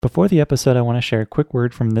Before the episode, I want to share a quick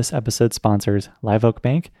word from this episode's sponsors, Live Oak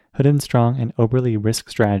Bank, Hood & Strong, and Oberle Risk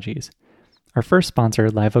Strategies. Our first sponsor,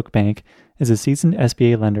 Live Oak Bank, is a seasoned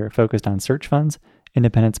SBA lender focused on search funds,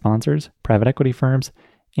 independent sponsors, private equity firms,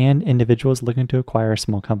 and individuals looking to acquire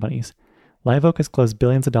small companies. Live Oak has closed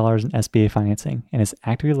billions of dollars in SBA financing and is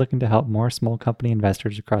actively looking to help more small company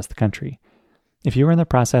investors across the country. If you are in the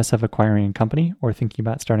process of acquiring a company or thinking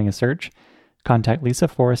about starting a search, contact Lisa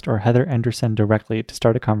Forrest or Heather Anderson directly to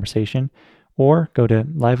start a conversation, or go to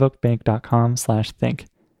liveoakbank.com/think.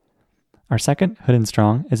 Our second, Hood &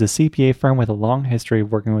 Strong, is a CPA firm with a long history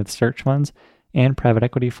of working with search funds and private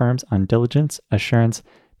equity firms on diligence, assurance,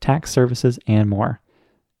 tax services, and more.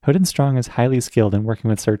 Hood & Strong is highly skilled in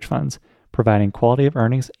working with search funds, providing quality of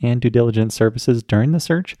earnings and due diligence services during the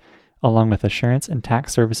search, along with assurance and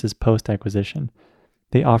tax services post-acquisition.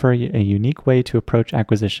 They offer a unique way to approach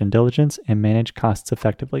acquisition diligence and manage costs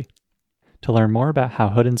effectively. To learn more about how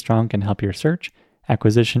Hood & Strong can help your search,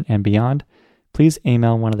 acquisition, and beyond, please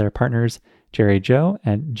email one of their partners, Jerry Joe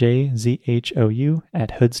at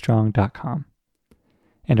jzhou@hoodstrong.com.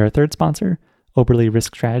 And our third sponsor, Oberle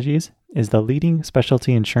Risk Strategies, is the leading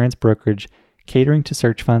specialty insurance brokerage catering to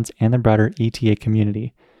search funds and the broader ETA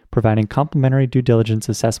community, providing complimentary due diligence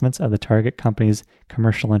assessments of the target company's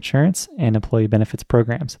commercial insurance and employee benefits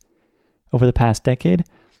programs. Over the past decade,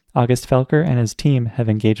 August Felker and his team have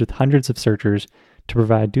engaged with hundreds of searchers to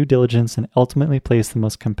provide due diligence and ultimately place the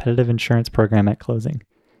most competitive insurance program at closing.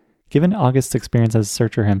 Given August's experience as a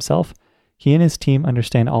searcher himself, he and his team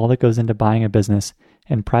understand all that goes into buying a business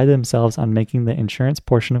and pride themselves on making the insurance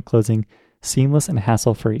portion of closing seamless and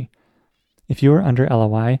hassle-free. If you are under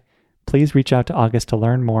LOI, please reach out to August to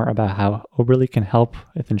learn more about how Oberle can help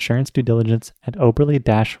with insurance due diligence at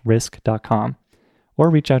oberle-risk.com, or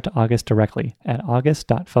reach out to August directly at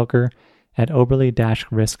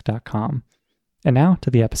august.felker@oberle-risk.com. And now to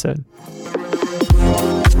the episode.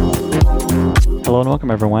 Hello and welcome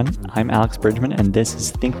everyone. I'm Alex Bridgman and this is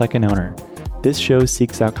Think Like an Owner. This show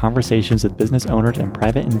seeks out conversations with business owners and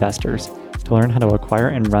private investors to learn how to acquire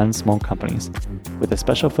and run small companies, with a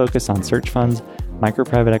special focus on search funds,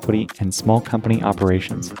 micro-private equity, and small company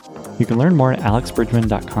operations. You can learn more at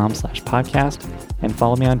alexbridgman.com/podcast and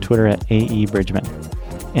follow me on Twitter at AEBridgman.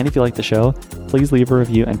 And if you like the show, please leave a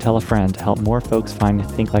review and tell a friend to help more folks find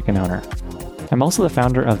Think Like an Owner. I'm also the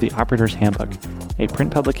founder of The Operator's Handbook, a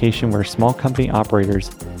print publication where small company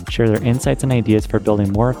operators share their insights and ideas for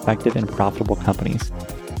building more effective and profitable companies.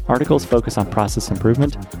 Articles focus on process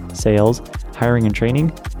improvement, sales, hiring and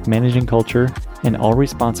training, managing culture, and all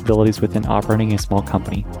responsibilities within operating a small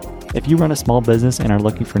company. If you run a small business and are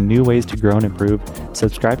looking for new ways to grow and improve,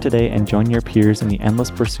 subscribe today and join your peers in the endless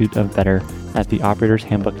pursuit of better at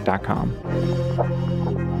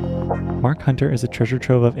theoperatorshandbook.com. Mark Hunter is a treasure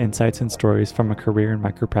trove of insights and stories from a career in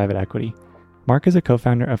micro-private equity. Mark is a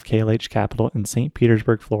co-founder of KLH Capital in St.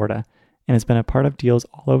 Petersburg, Florida, and has been a part of deals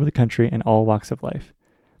all over the country in all walks of life.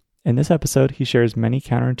 In this episode, he shares many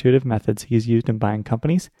counterintuitive methods he's used in buying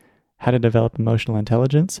companies, how to develop emotional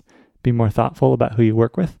intelligence, be more thoughtful about who you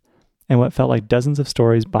work with, and what felt like dozens of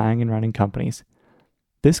stories buying and running companies.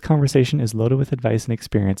 This conversation is loaded with advice and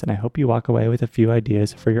experience, and I hope you walk away with a few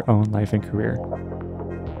ideas for your own life and career.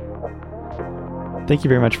 Thank you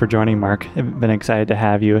very much for joining, Mark. I've been excited to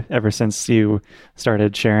have you ever since you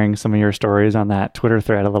started sharing some of your stories on that Twitter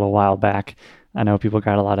thread a little while back. I know people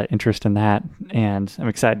got a lot of interest in that, and I'm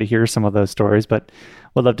excited to hear some of those stories, but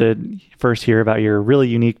would love to first hear about your really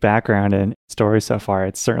unique background and stories so far.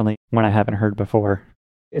 It's certainly one I haven't heard before.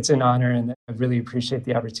 It's an honor, and I really appreciate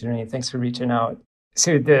the opportunity. Thanks for reaching out.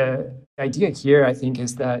 So the idea here, I think,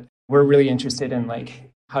 is that we're really interested in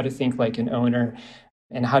how to think like an owner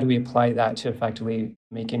and how do we apply that to effectively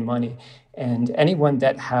making money. And anyone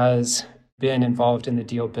that has been involved in the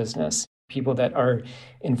deal business, people that are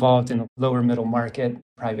involved in the lower middle market,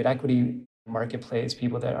 private equity marketplace,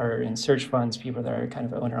 people that are in search funds, people that are kind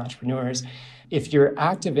of owner entrepreneurs, if you're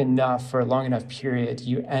active enough for a long enough period,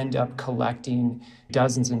 you end up collecting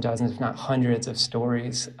dozens and dozens, if not hundreds of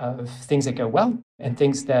stories of things that go well and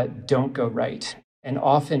things that don't go right. And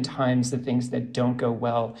oftentimes the things that don't go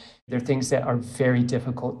well, they're things that are very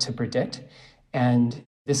difficult to predict. And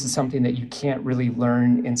this is something that you can't really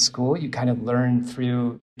learn in school. You kind of learn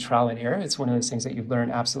through trial and error. It's one of those things that you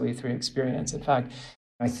learn absolutely through experience. In fact,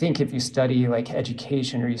 I think if you study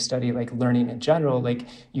education or you study learning in general,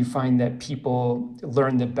 you find that people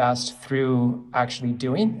learn the best through actually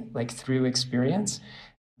doing, through experience.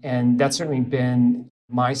 And that's certainly been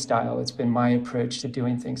my style. It's been my approach to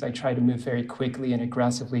doing things. I try to move very quickly and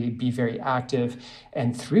aggressively, be very active,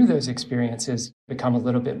 and through those experiences, become a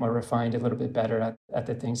little bit more refined, a little bit better at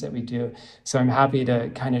the things that we do. So I'm happy to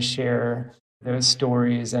kind of share those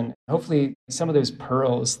stories and hopefully some of those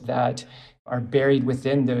pearls that are buried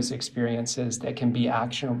within those experiences that can be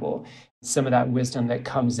actionable. Some of that wisdom that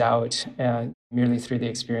comes out merely through the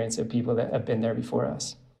experience of people that have been there before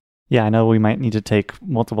us. Yeah, I know we might need to take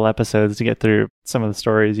multiple episodes to get through some of the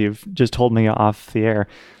stories you've just told me off the air.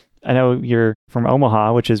 I know you're from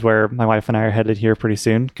Omaha, which is where my wife and I are headed here pretty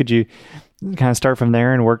soon. Could you kind of start from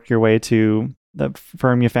there and work your way to the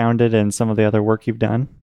firm you founded and some of the other work you've done?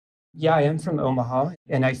 Yeah, I am from Omaha,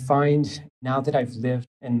 and I find now that I've lived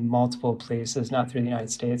in multiple places, not through the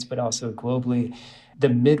United States, but also globally, the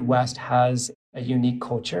Midwest has a unique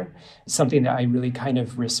culture, something that I really kind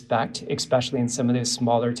of respect, especially in some of those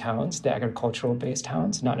smaller towns, the agricultural-based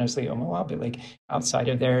towns, not necessarily Omaha, but like outside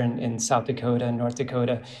of there in South Dakota and North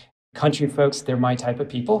Dakota. Country folks, they're my type of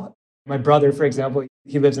people. My brother, for example,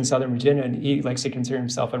 he lives in Southern Virginia and he likes to consider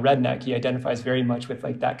himself a redneck. He identifies very much with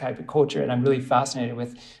like that type of culture. And I'm really fascinated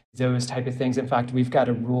with those type of things. In fact, we've got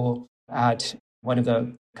a rule at one of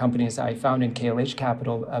the companies I found in KLH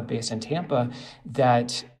Capital based in Tampa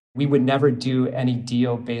that we would never do any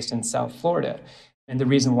deal based in South Florida. And the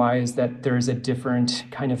reason why is that there is a different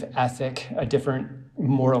kind of ethic, a different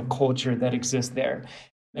moral culture that exists there.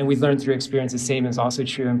 And we learned through experience the same is also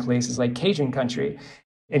true in places like Cajun country.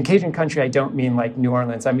 In Cajun country, I don't mean like New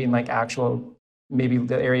Orleans. I mean like actual, maybe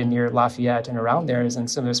the area near Lafayette and around there is in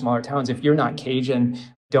some of the smaller towns. If you're not Cajun,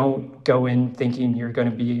 don't go in thinking you're going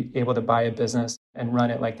to be able to buy a business and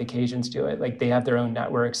run it like the Cajuns do it. Like they have their own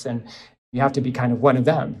networks and you have to be kind of one of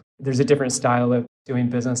them. There's a different style of doing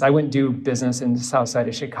business. I wouldn't do business in the south side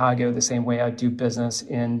of Chicago the same way I'd do business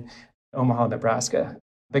in Omaha, Nebraska.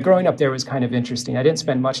 But growing up there was kind of interesting. I didn't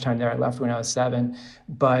spend much time there. I left when I was 7,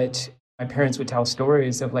 but my parents would tell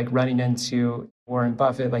stories of like running into Warren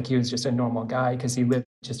Buffett, like he was just a normal guy because he lived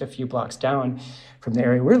just a few blocks down from the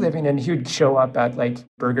area we're living in. He would show up at like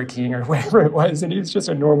Burger King or wherever it was, and he was just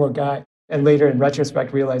a normal guy. And later in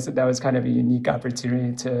retrospect, realized that that was kind of a unique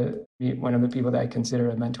opportunity to meet one of the people that I consider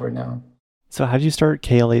a mentor now. So how did you start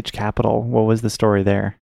KLH Capital? What was the story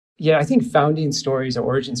there? Yeah, I think founding stories or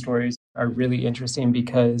origin stories are really interesting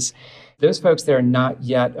because those folks that are not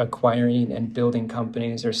yet acquiring and building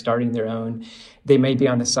companies or starting their own, they may be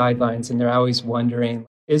on the sidelines and they're always wondering,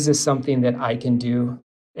 is this something that I can do?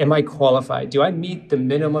 Am I qualified? Do I meet the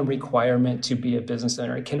minimum requirement to be a business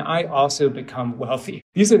owner? Can I also become wealthy?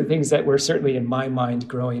 These are the things that were certainly in my mind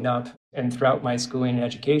growing up and throughout my schooling and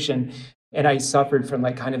education. And I suffered from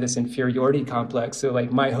like kind of this inferiority complex. So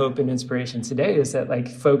like my hope and inspiration today is that like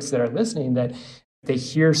folks that are listening, that they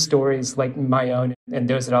hear stories like my own and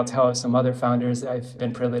those that I'll tell of some other founders that I've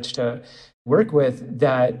been privileged to work with,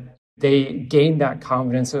 that they gain that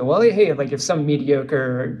confidence. So, well, hey, like if some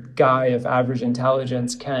mediocre guy of average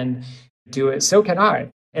intelligence can do it, so can I.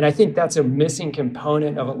 And I think that's a missing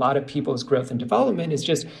component of a lot of people's growth and development is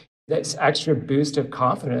just this extra boost of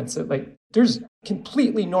confidence that like there's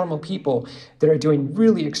completely normal people that are doing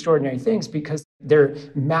really extraordinary things because they're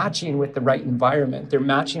matching with the right environment. They're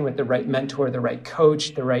matching with the right mentor, the right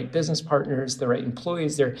coach, the right business partners, the right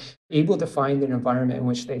employees. They're able to find an environment in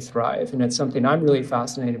which they thrive. And it's something I'm really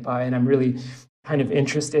fascinated by. And I'm really kind of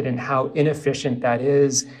interested in how inefficient that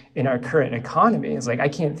is in our current economy. It's like, I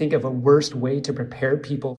can't think of a worse way to prepare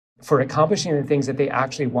people for accomplishing the things that they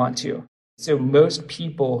actually want to. So most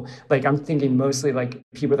people, like I'm thinking mostly like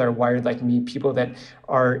people that are wired like me, people that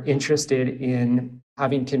are interested in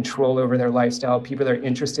having control over their lifestyle, people that are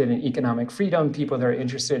interested in economic freedom, people that are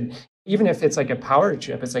interested, even if it's like a power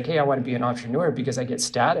trip, it's like, hey, I want to be an entrepreneur because I get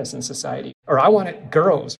status in society, or I want it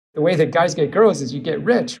girls. The way that guys get girls is you get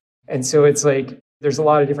rich. And so it's like, there's a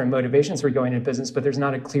lot of different motivations for going into business, but there's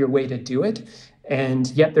not a clear way to do it. And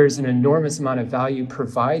yet there's an enormous amount of value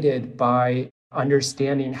provided by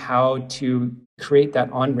understanding how to create that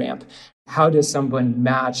on-ramp. How does someone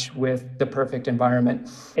match with the perfect environment?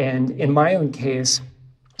 And in my own case,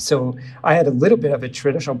 so I had a little bit of a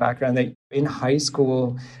traditional background that in high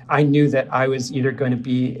school, I knew that I was either going to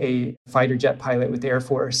be a fighter jet pilot with the Air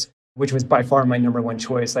Force, which was by far my number one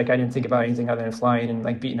choice. Like I didn't think about anything other than flying and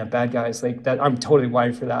like beating up bad guys like that. I'm totally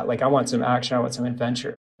wired for that. Like I want some action. I want some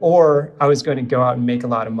adventure. Or I was going to go out and make a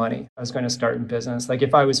lot of money. I was going to start in business. Like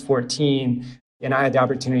if I was 14 and I had the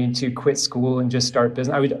opportunity to quit school and just start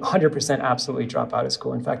business, I would 100% absolutely drop out of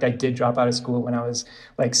school. In fact, I did drop out of school when I was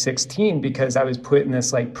like 16 because I was put in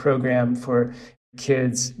this like program for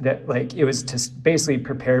kids that like, it was to basically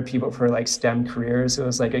prepare people for like STEM careers. It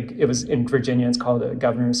was like, it was in Virginia, it's called a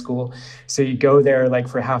governor's school. So you go there like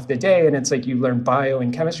for half the day and it's like, you learn bio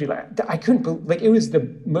and chemistry. Like I couldn't, like, it was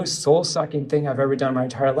the most soul sucking thing I've ever done in my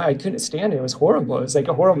entire life. I couldn't stand it. It was horrible. It was like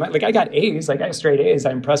a horrible, like I got A's, like I got straight A's.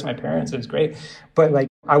 I impressed my parents. It was great. But like,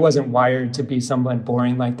 I wasn't wired to be someone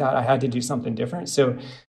boring like that. I had to do something different. So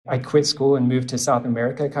I quit school and moved to South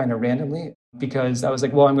America kind of randomly because I was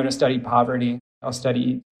like, well, I'm going to study poverty. I'll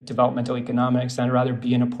study developmental economics. And I'd rather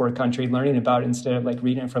be in a poor country learning about it instead of like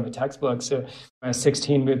reading it from a textbook. So when I was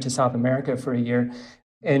 16, moved to South America for a year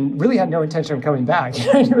and really had no intention of coming back.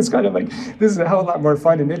 It was kind of like, this is a hell of a lot more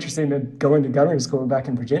fun and interesting than going to governor's school back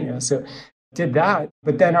in Virginia. So did that.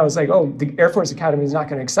 But then I was like, oh, the Air Force Academy is not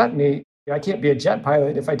going to accept me. I can't be a jet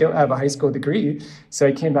pilot if I don't have a high school degree. So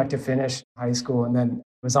I came back to finish high school and then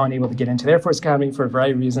was unable to get into the Air Force Academy for a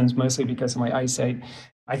variety of reasons, mostly because of my eyesight,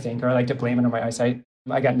 I think, or I like to blame it on my eyesight.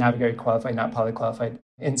 I got Navigator qualified, not pilot qualified.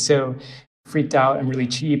 And so freaked out. I'm really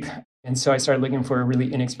cheap. And so I started looking for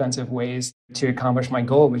really inexpensive ways to accomplish my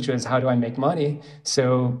goal, which was how do I make money?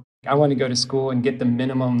 So I want to go to school and get the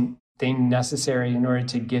minimum thing necessary in order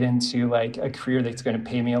to get into like a career that's going to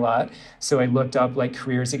pay me a lot. So I looked up like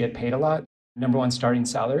careers that get paid a lot. Number one starting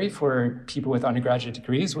salary for people with undergraduate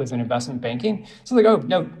degrees was in investment banking. So like, oh,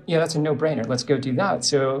 no, yeah, that's a no-brainer. Let's go do that.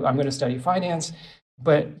 So I'm going to study finance.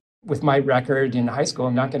 But with my record in high school,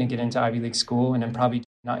 I'm not going to get into Ivy League school, and I'm probably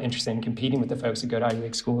not interested in competing with the folks that go to Ivy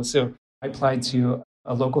League school. So I applied to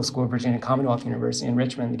a local school, Virginia Commonwealth University in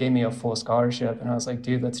Richmond. They gave me a full scholarship. And I was like,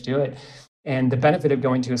 dude, let's do it. And the benefit of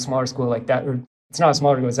going to a smaller school like that, or it's not a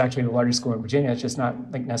smaller school, it's actually the largest school in Virginia. It's just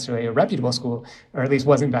not like necessarily a reputable school, or at least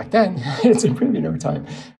wasn't back then. It's improving over time.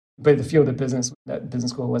 But the field of business, that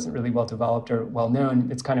business school wasn't really well developed or well known.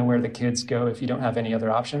 It's kind of where the kids go if you don't have any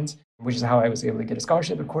other options, which is how I was able to get a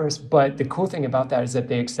scholarship, of course. But the cool thing about that is that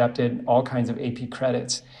they accepted all kinds of AP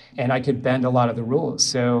credits, and I could bend a lot of the rules.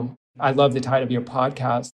 So I love the title of your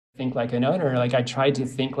podcast, Think Like an Owner. Like I tried to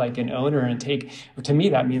think like an owner and to me,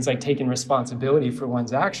 that means like taking responsibility for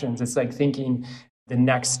one's actions. It's like thinking the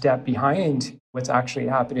next step behind what's actually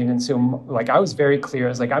happening. And so like I was very clear. I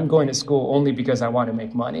was like, I'm going to school only because I want to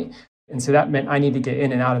make money. And so that meant I need to get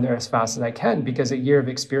in and out of there as fast as I can because a year of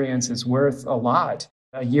experience is worth a lot.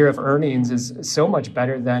 A year of earnings is so much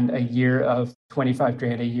better than a year of 25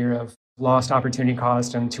 grand, a year of lost opportunity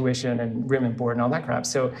cost and tuition and room and board and all that crap.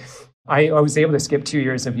 So I was able to skip 2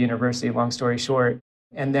 years of university, long story short.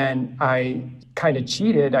 And then I kind of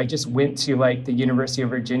cheated. I just went to like the University of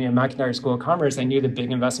Virginia, McIntyre School of Commerce. I knew the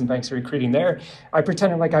big investment banks were recruiting there. I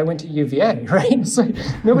pretended like I went to UVA, right? It's like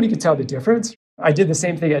nobody could tell the difference. I did the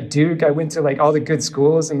same thing at Duke. I went to like all the good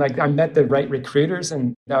schools and like I met the right recruiters,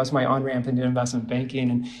 and that was my on-ramp into investment banking.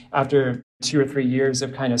 And after 2 or 3 years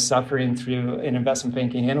of kind of suffering through an investment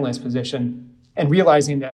banking analyst position and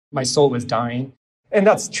realizing that my soul was dying, and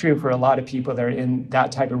that's true for a lot of people that are in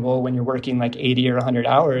that type of role when you're working like 80 or 100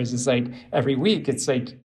 hours. It's like every week, it's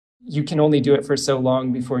like you can only do it for so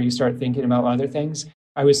long before you start thinking about other things.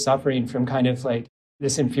 I was suffering from kind of like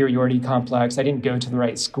this inferiority complex. I didn't go to the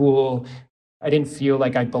right school. I didn't feel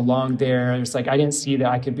like I belonged there. It was like I didn't see that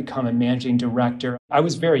I could become a managing director. I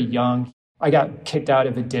was very young. I got kicked out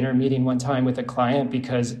of a dinner meeting one time with a client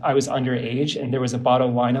because I was underage and there was a bottle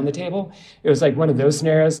of wine on the table. It was like one of those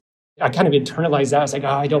scenarios. I kind of internalized that. I was like, oh,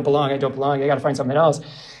 I don't belong. I got to find something else.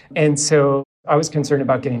 And so I was concerned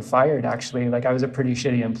about getting fired, actually. Like I was a pretty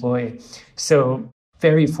shitty employee. So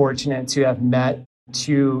very fortunate to have met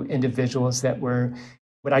 2 individuals that were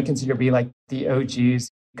what I consider to be like the OGs,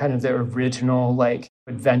 kind of the original like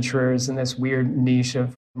adventurers in this weird niche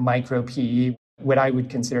of micro PE, what I would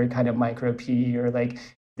consider kind of micro PE, or like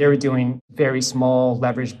they were doing very small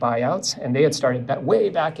leveraged buyouts. And they had started way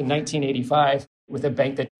back in 1985 with a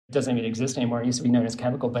bank that doesn't even exist anymore. It used to be known as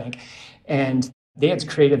Chemical Bank. And they had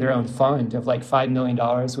created their own fund of like $5 million,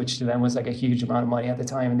 which to them was like a huge amount of money at the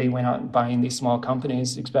time. And they went out and buying these small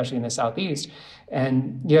companies, especially in the Southeast.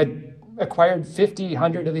 And you had acquired 50,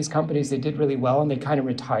 100 of these companies. They did really well and they kind of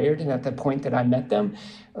retired. And at the point that I met them,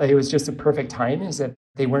 it was just a perfect time, is that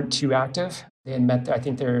they weren't too active. They had met, I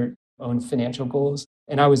think, their own financial goals.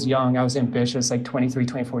 And I was young, I was ambitious, like 23,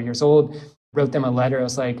 24 years old. Wrote them a letter. I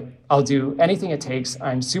was like, I'll do anything it takes.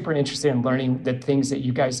 I'm super interested in learning the things that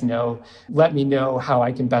you guys know. Let me know how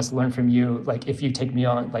I can best learn from you. Like if you take me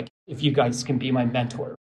on, like if you guys can be my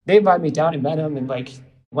mentor. They invited me down and met them. And like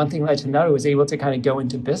one thing led to another. I was able to kind of go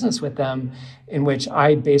into business with them, in which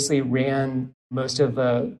I basically ran most of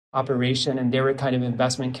the operation and they were kind of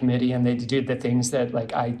investment committee, and they did the things that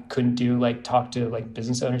like I couldn't do, like talk to like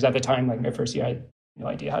business owners at the time. Like my first year, I no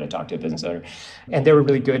idea how to talk to a business owner. And they were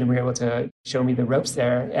really good and were able to show me the ropes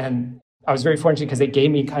there. And I was very fortunate because they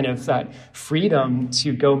gave me kind of that freedom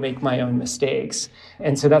to go make my own mistakes.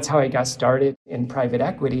 And so that's how I got started in private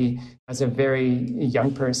equity as a very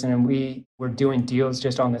young person. And we were doing deals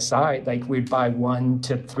just on the side. Like we'd buy 1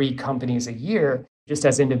 to 3 companies a year just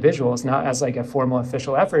as individuals, not as like a formal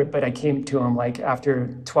official effort. But I came to them like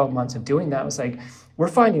after 12 months of doing that, I was like, we're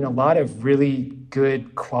finding a lot of really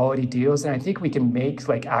good quality deals. And I think we can make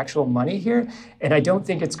like actual money here. And I don't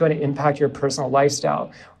think it's going to impact your personal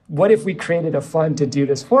lifestyle. What if we created a fund to do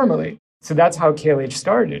this formally? So that's how KLH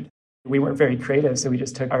started. We weren't very creative, so we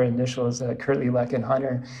just took our initials, Kirtley, Leck, and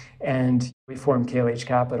Hunter, and we formed KLH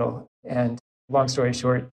Capital. And long story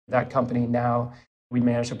short, that company now, we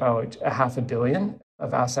manage about $500 million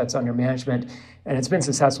of assets under management. And it's been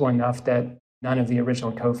successful enough that none of the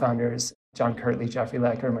original co-founders, John Kirtley, Jeffrey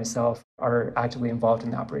Leck, or myself, are actively involved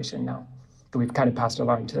in the operation now. But we've kind of passed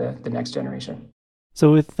along to the next generation.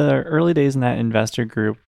 So with the early days in that investor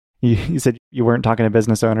group, you said you weren't talking to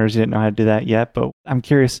business owners, you didn't know how to do that yet, but I'm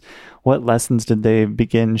curious, what lessons did they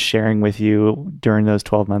begin sharing with you during those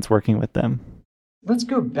 12 months working with them? Let's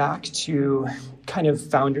go back to kind of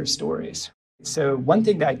founder stories. So one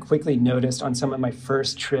thing that I quickly noticed on some of my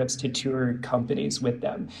first trips to tour companies with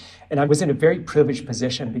them, and I was in a very privileged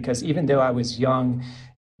position because even though I was young,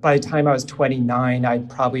 by the time I was 29, I'd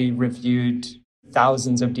probably reviewed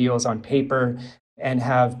thousands of deals on paper and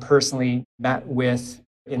have personally met with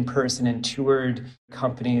in person and toured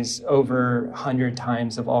companies over 100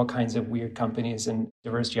 times of all kinds of weird companies in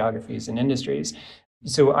diverse geographies and industries.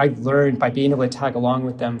 So I learned by being able to tag along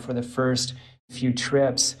with them for the first few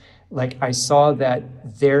trips, like I saw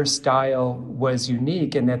that their style was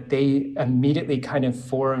unique and that they immediately kind of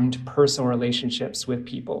formed personal relationships with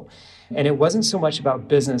people. And it wasn't so much about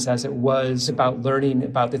business as it was about learning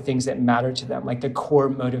about the things that matter to them, like the core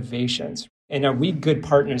motivations. And are we good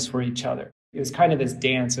partners for each other? It was kind of this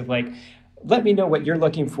dance of like, let me know what you're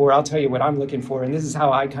looking for. I'll tell you what I'm looking for. And this is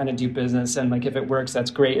how I kind of do business. And like, if it works,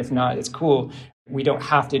 that's great. If not, it's cool. We don't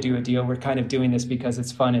have to do a deal. We're kind of doing this because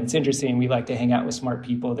it's fun and it's interesting. We like to hang out with smart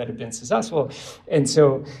people that have been successful. And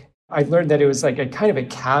so I learned that it was like a kind of a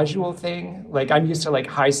casual thing. Like I'm used to like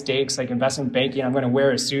high stakes, like investment banking. I'm going to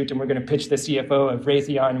wear a suit and we're going to pitch the CFO of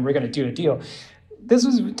Raytheon and we're going to do a deal. This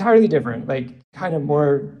was entirely different, like kind of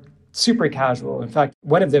more super casual. In fact,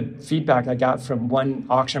 one of the feedback I got from one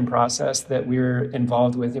auction process that we were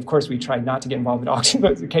involved with, of course, we tried not to get involved in auction,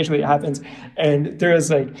 but occasionally it happens. And there was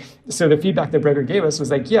like, so the feedback the broker gave us was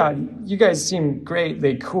like, yeah, you guys seem great,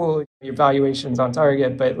 like cool, your valuation's on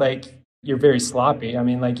target, but like, you're very sloppy. I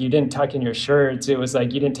mean, like you didn't tuck in your shirts. It was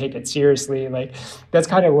like you didn't take it seriously. Like that's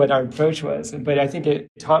kind of what our approach was. But I think it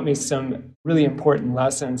taught me some really important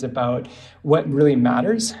lessons about what really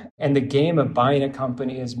matters. And the game of buying a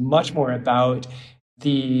company is much more about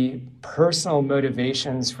the personal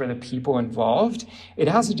motivations for the people involved. It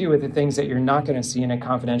has to do with the things that you're not going to see in a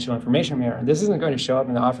confidential information memorandum. This isn't going to show up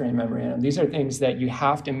in the offering memorandum. These are things that you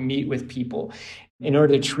have to meet with people in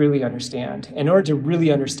order to truly understand, in order to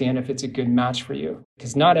really understand if it's a good match for you.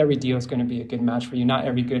 Because not every deal is going to be a good match for you. Not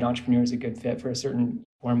every good entrepreneur is a good fit for a certain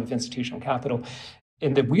form of institutional capital.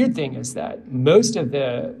 And the weird thing is that most of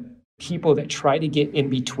the people that try to get in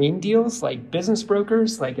between deals, like business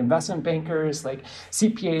brokers, like investment bankers, like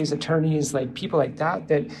CPAs, attorneys, like people like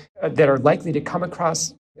that are likely to come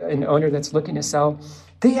across an owner that's looking to sell,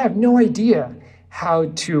 they have no idea how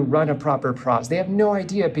to run a proper process. They have no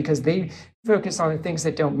idea because they focus on the things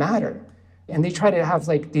that don't matter. And they try to have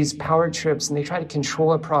like these power trips and they try to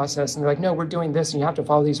control a process. And they're like, no, we're doing this and you have to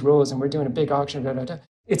follow these rules and we're doing a big auction. Da, da, da.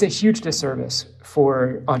 It's a huge disservice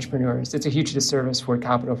for entrepreneurs. It's a huge disservice for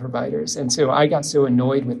capital providers. And so I got so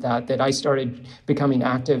annoyed with that I started becoming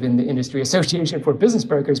active in the Industry Association for Business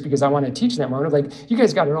Brokers because I want to teach them. I was like, you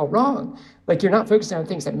guys got it all wrong. Like you're not focusing on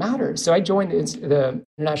things that matter. So I joined the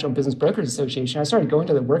International Business Brokers Association. I started going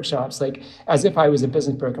to the workshops like as if I was a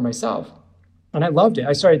business broker myself. And I loved it.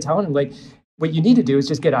 I started telling them like, what you need to do is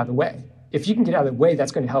just get out of the way. If you can get out of the way,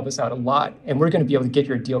 that's going to help us out a lot. And we're going to be able to get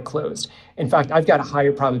your deal closed. In fact, I've got a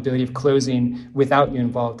higher probability of closing without you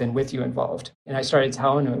involved than with you involved. And I started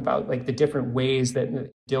telling them about like the different ways that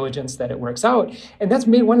diligence that it works out. And that's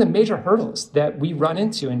one of the major hurdles that we run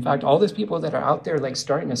into. In fact, all those people that are out there like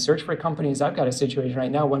starting to search for companies, I've got a situation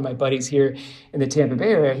right now. One of my buddies here in the Tampa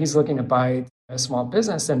Bay area, he's looking to buy a small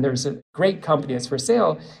business and there's a great company that's for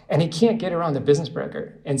sale and he can't get around the business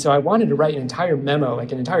broker. And so I wanted to write an entire memo,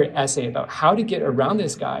 like an entire essay about how to get around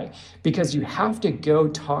this guy because you have to go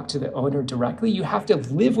talk to the owner directly. You have to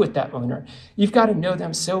live with that owner. You've got to know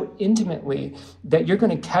them so intimately that you're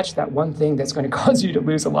going to catch that one thing that's going to cause you to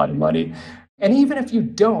lose a lot of money. And even if you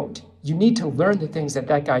don't, you need to learn the things that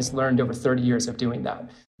that guy's learned over 30 years of doing that.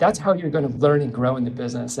 That's how you're going to learn and grow in the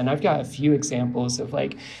business. And I've got a few examples of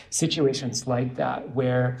like situations like that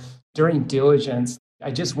where during diligence, I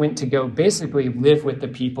just went to go basically live with the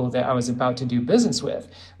people that I was about to do business with.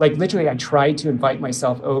 Like literally, I tried to invite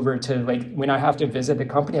myself over to like, when I have to visit the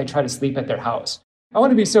company, I try to sleep at their house. I want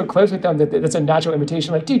to be so close with them that that's a natural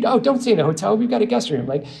invitation. Like, dude, oh, don't stay in a hotel. We've got a guest room.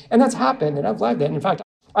 Like, and that's happened. And I've loved it. And in fact,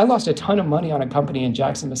 I lost a ton of money on a company in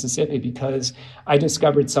Jackson, Mississippi, because I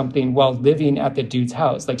discovered something while living at the dude's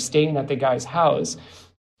house, like staying at the guy's house.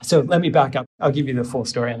 So let me back up. I'll give you the full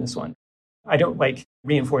story on this one. I don't like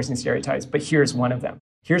reinforcing stereotypes, but here's one of them.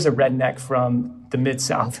 Here's a redneck from the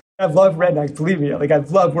Mid-South. I love rednecks, believe me. Like I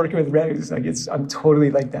love working with rednecks. Like I'm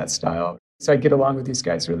totally like that style. So I get along with these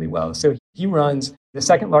guys really well. So he runs the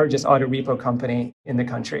second largest auto repo company in the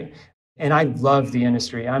country. And I love the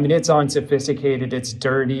industry. I mean, it's unsophisticated, it's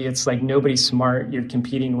dirty, it's like nobody smart you're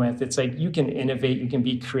competing with. It's like you can innovate, you can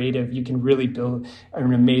be creative, you can really build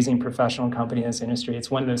an amazing professional company in this industry.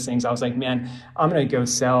 It's one of those things I was like, man, I'm going to go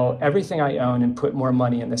sell everything I own and put more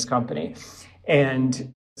money in this company.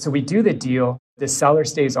 And so we do the deal. The seller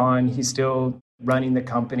stays on. He's still running the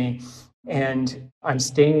company. And I'm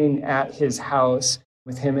staying at his house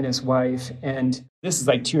with him and his wife. And this is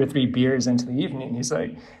like 2 or 3 beers into the evening. He's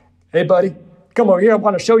like, hey, buddy, come over here. I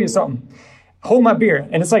want to show you something. Hold my beer.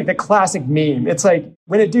 And it's like the classic meme. It's like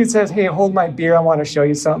when a dude says, hey, hold my beer. I want to show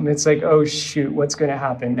you something. It's like, oh, shoot, what's going to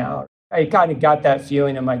happen now? I kind of got that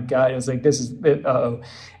feeling in my gut. I was like, this is, uh-oh.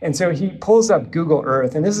 And so he pulls up Google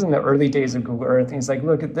Earth. And this is in the early days of Google Earth. And he's like,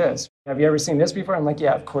 look at this. Have you ever seen this before? I'm like,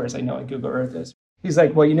 yeah, of course. I know what Google Earth is. He's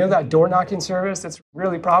like, well, you know that door knocking service that's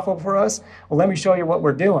really profitable for us? Well, let me show you what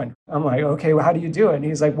we're doing. I'm like, okay, well, how do you do it? And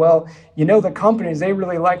he's like, well, you know, the companies, they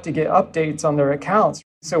really like to get updates on their accounts.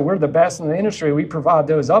 So we're the best in the industry. We provide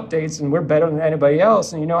those updates and we're better than anybody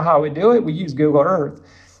else. And you know how we do it? We use Google Earth.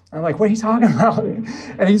 I'm like, what are you talking about?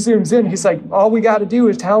 And he zooms in. He's like, all we got to do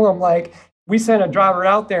is tell him, like, we sent a driver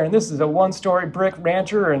out there and this is a 1-story brick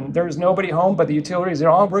rancher and there's nobody home, but the utilities are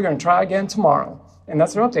on. We're going to try again tomorrow. And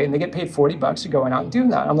that's their update. And they get paid $40 to going out and doing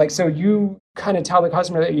that. I'm like, so you kind of tell the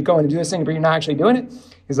customer that you're going to do this thing, but you're not actually doing it?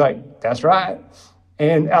 He's like, that's right.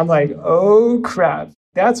 And I'm like, oh, crap.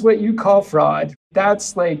 That's what you call fraud.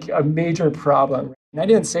 That's like a major problem. And I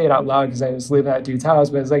didn't say it out loud because I was living at that dude's house,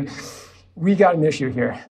 but it's like, we got an issue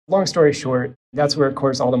here. Long story short, that's where, of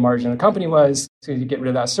course, all the margin of the company was. So you get rid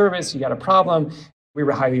of that service, you got a problem. We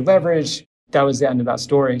were highly leveraged. That was the end of that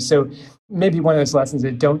story. So maybe one of those lessons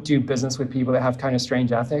that don't do business with people that have kind of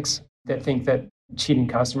strange ethics, that think that cheating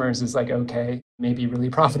customers is like, okay, maybe really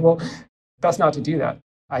profitable. Best not to do that.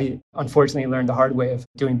 I unfortunately learned the hard way of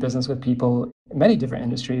doing business with people in many different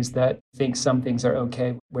industries that think some things are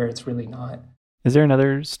okay where it's really not. Is there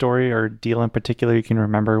another story or deal in particular you can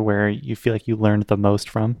remember where you feel like you learned the most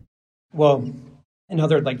from? Well,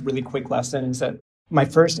 another like really quick lesson is that my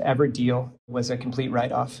first ever deal was a complete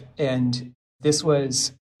write-off. And this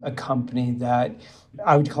was a company that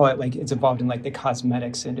I would call it like it's involved in like the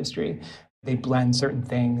cosmetics industry. They blend certain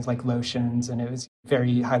things like lotions and it was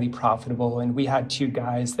very highly profitable. And we had 2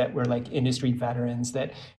 guys that were like industry veterans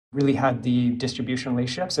that really had the distribution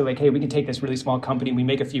relationship. So like, hey, we can take this really small company, we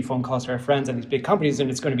make a few phone calls to our friends at these big companies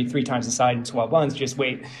and it's going to be 3 times the size in 12 months. Just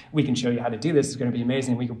wait, we can show you how to do this. It's going to be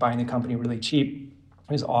amazing. We could buy the company really cheap.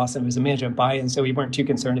 It was awesome. It was a management buy-in, so we weren't too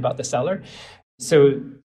concerned about the seller. So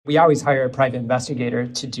we always hire a private investigator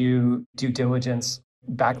to do due diligence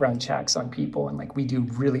background checks on people. And like we do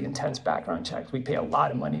really intense background checks. We pay a lot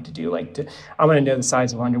of money to do I want to know the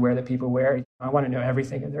size of underwear that people wear. I want to know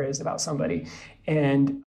everything that there is about somebody.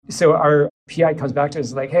 And so our PI comes back to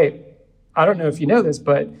us like, hey, I don't know if you know this,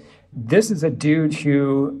 but this is a dude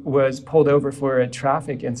who was pulled over for a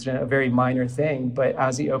traffic incident, a very minor thing. But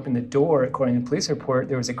as he opened the door, according to the police report,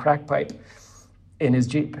 there was a crack pipe in his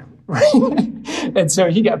Jeep. Right? And so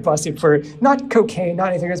he got busted for not cocaine, not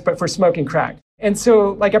anything else, but for smoking crack. And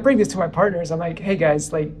so like I bring this to my partners. I'm like, hey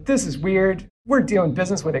guys, like this is weird. We're doing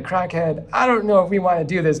business with a crackhead. I don't know if we want to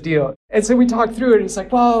do this deal. And so we talked through it. It's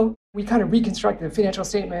like, well, we kind of reconstructed the financial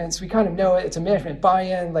statements. We kind of know it. It's a management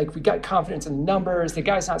buy-in. Like we got confidence in the numbers. The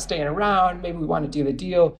guy's not staying around. Maybe we want to do the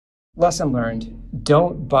deal. Lesson learned,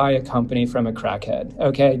 don't buy a company from a crackhead,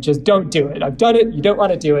 okay? Just don't do it. I've done it. You don't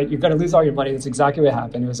want to do it. You're going to lose all your money. That's exactly what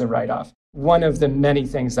happened. It was a write-off. One of the many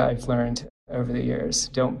things that I've learned over the years,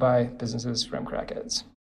 don't buy businesses from crackheads.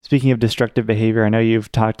 Speaking of destructive behavior, I know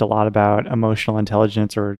you've talked a lot about emotional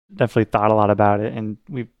intelligence or definitely thought a lot about it, and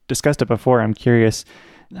we've discussed it before. I'm curious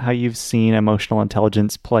how you've seen emotional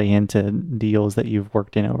intelligence play into deals that you've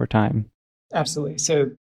worked in over time. Absolutely.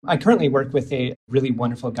 So I currently work with a really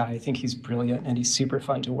wonderful guy. I think he's brilliant and he's super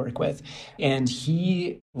fun to work with. And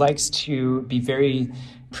he likes to be very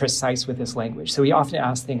precise with his language. So he often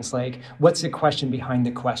asks things like, what's the question behind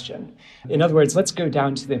the question? In other words, let's go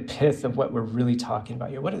down to the pith of what we're really talking about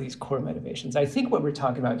here. What are these core motivations? I think what we're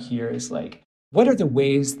talking about here is like, what are the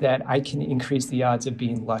ways that I can increase the odds of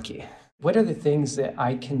being lucky? What are the things that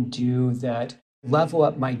I can do that level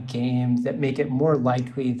up my game, that make it more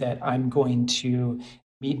likely that I'm going to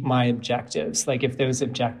meet my objectives? Like if those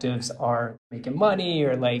objectives are making money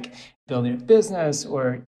or like building a business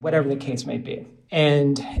or whatever the case may be.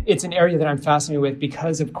 And it's an area that I'm fascinated with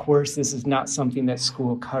because, of course, this is not something that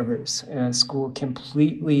school covers. School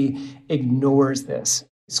completely ignores this.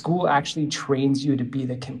 School actually trains you to be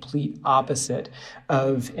the complete opposite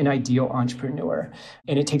of an ideal entrepreneur.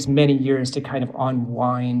 And it takes many years to kind of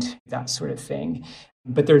unwind that sort of thing.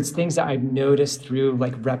 But there's things that I've noticed through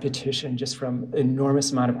like repetition, just from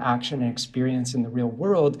enormous amount of action and experience in the real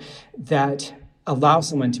world, that allow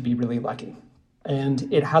someone to be really lucky.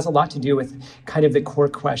 And it has a lot to do with kind of the core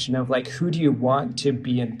question of like, who do you want to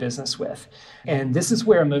be in business with? And this is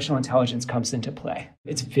where emotional intelligence comes into play.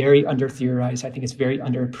 It's very under-theorized. I think it's very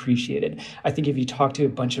underappreciated. I think if you talk to a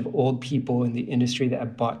bunch of old people in the industry that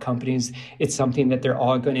have bought companies, it's something that they're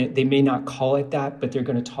all they may not call it that, but they're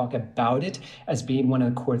going to talk about it as being one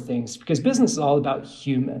of the core things. Because business is all about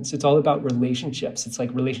humans. It's all about relationships. It's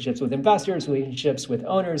like relationships with investors, relationships with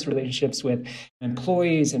owners, relationships with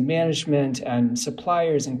employees and management and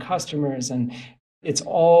suppliers and customers, and it's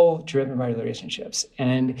all driven by relationships.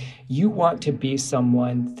 And you want to be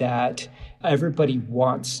someone that everybody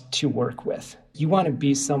wants to work with. You want to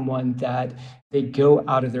be someone that they go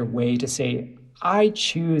out of their way to say, I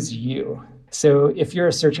choose you. So if you're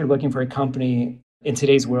a searcher looking for a company in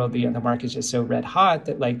today's world, the market is just so red hot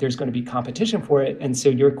that like there's going to be competition for it. And so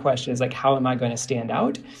your question is like, how am I going to stand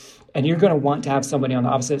out? And you're going to want to have somebody on the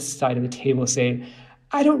opposite side of the table say,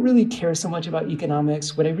 I don't really care so much about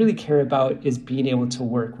economics. What I really care about is being able to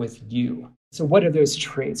work with you. So what are those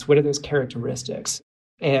traits? What are those characteristics?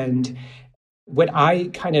 And what I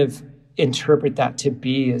kind of interpret that to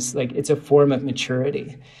be is like, it's a form of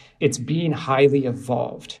maturity. It's being highly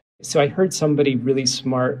evolved. So I heard somebody really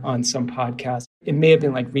smart on some podcast. It may have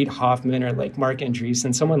been like Reid Hoffman or like Mark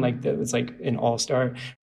Andreessen, someone like that was like an all-star.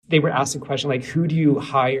 They were asked a question like, who do you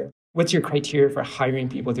hire? What's your criteria for hiring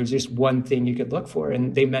people? There's just one thing you could look for.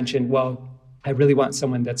 And they mentioned, well, I really want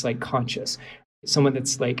someone that's like conscious, someone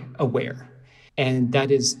that's like aware. And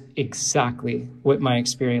that is exactly what my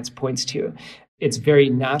experience points to. It's very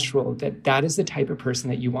natural that that is the type of person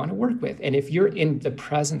that you want to work with. And if you're in the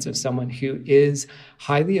presence of someone who is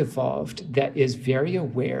highly evolved, that is very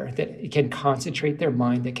aware, that can concentrate their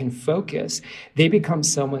mind, that can focus, they become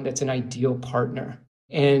someone that's an ideal partner.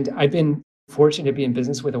 And I've been fortunate to be in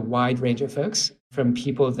business with a wide range of folks, from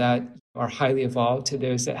people that are highly evolved to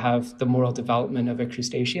those that have the moral development of a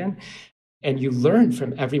crustacean. And you learn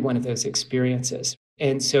from every one of those experiences.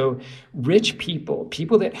 And so rich people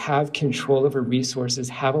that have control over resources,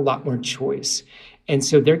 have a lot more choice. And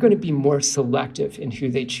so they're going to be more selective in who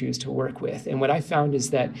they choose to work with. And what I found is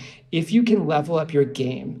that if you can level up your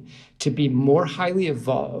game to be more highly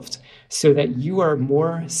evolved so that you are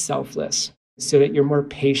more selfless, so that you're more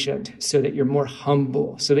patient, so that you're more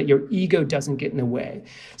humble, so that your ego doesn't get in the way,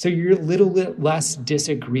 so you're a little bit less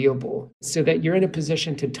disagreeable, so that you're in a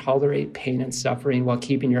position to tolerate pain and suffering while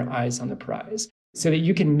keeping your eyes on the prize, so that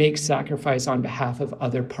you can make sacrifice on behalf of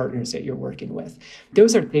other partners that you're working with.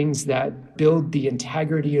 Those are things that build the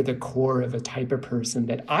integrity or the core of a type of person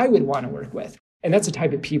that I would want to work with. And that's the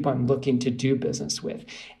type of people I'm looking to do business with.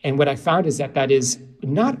 And what I found is that that is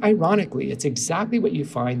not ironically, it's exactly what you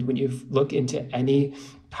find when you look into any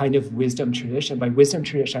kind of wisdom tradition. By wisdom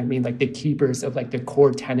tradition, I mean like the keepers of like the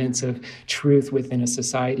core tenets of truth within a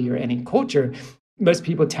society or any culture. Most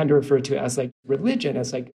people tend to refer to it as like religion,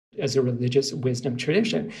 as a religious wisdom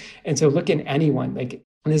tradition. And so look in anyone, like,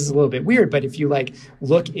 and this is a little bit weird, but if you like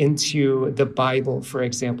look into the Bible, for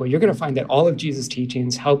example, you're going to find that all of Jesus'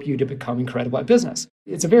 teachings help you to become incredible at business.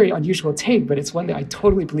 It's a very unusual take, but it's one that I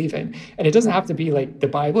totally believe in. And it doesn't have to be like the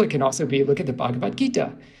Bible. It can also be, look at the Bhagavad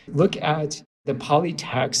Gita. Look at the Pali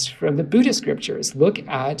text from the Buddhist scriptures. Look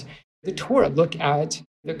at the Torah. Look at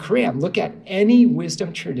the Quran. Look at any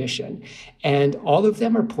wisdom tradition. And all of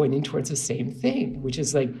them are pointing towards the same thing, which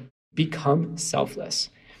is like become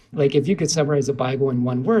selfless. Like if you could summarize the Bible in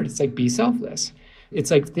one word, it's like be selfless.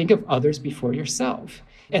 It's like think of others before yourself.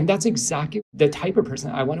 And that's exactly the type of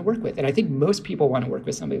person I want to work with. And I think most people want to work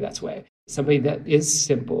with somebody that's way. Somebody that is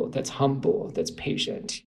simple, that's humble, that's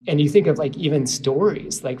patient. And you think of like even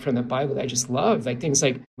stories like from the Bible that I just love, like things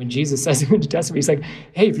like when Jesus says in the New Testament, he's like,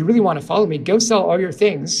 hey, if you really want to follow me, go sell all your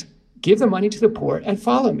things, give the money to the poor and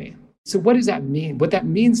follow me. So what does that mean? What that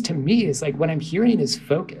means to me is like what I'm hearing is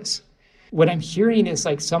focus. What I'm hearing is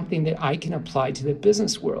like something that I can apply to the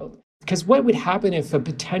business world. Because what would happen if a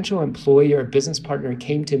potential employee or business partner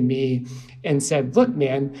came to me and said, look,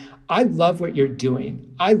 man, I love what you're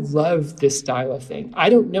doing. I love this style of thing. I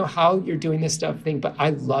don't know how you're doing this stuff thing, but I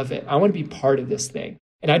love it. I want to be part of this thing.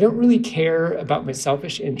 And I don't really care about my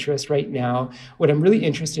selfish interest right now. What I'm really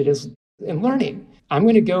interested is in learning. I'm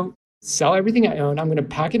going to go sell everything I own. I'm going to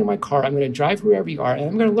pack it in my car. I'm going to drive wherever you are, and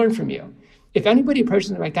I'm going to learn from you. If anybody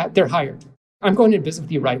approaches me like that, they're hired. I'm going into business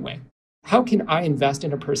with you right away. How can I invest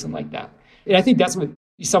in a person like that? And I think that's what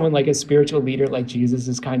someone like a spiritual leader like Jesus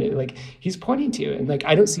is kind of like, he's pointing to. And like,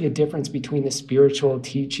 I don't see a difference between the spiritual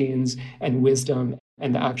teachings and wisdom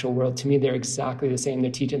and the actual world. To me, they're exactly the same.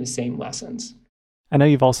 They're teaching the same lessons. I know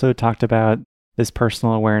you've also talked about this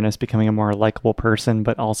personal awareness, becoming a more likable person,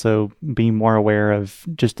 but also being more aware of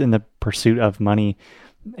just in the pursuit of money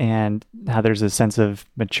and how there's a sense of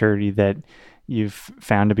maturity that you've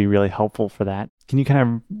found to be really helpful for that. Can you kind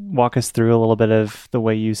of walk us through a little bit of the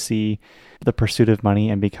way you see the pursuit of money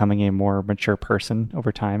and becoming a more mature person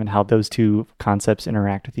over time and how those two concepts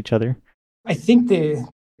interact with each other? I think the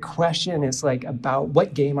question is like about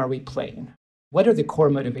what game are we playing? What are the core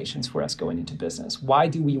motivations for us going into business? Why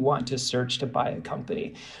do we want to search to buy a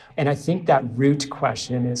company? And I think that root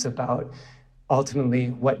question is about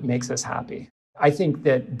ultimately what makes us happy. I think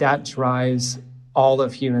that drives all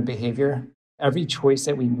of human behavior. Every choice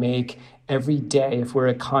that we make every day, if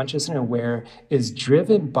we're conscious and aware, is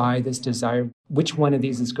driven by this desire. Which one of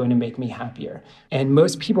these is going to make me happier? And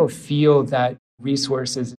most people feel that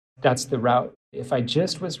resources, that's the route. If I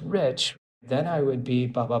just was rich, then I would be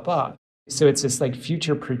blah, blah, blah. So it's this like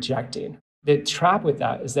future projecting. The trap with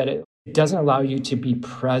that is that it doesn't allow you to be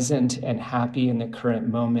present and happy in the current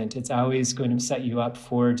moment. It's always going to set you up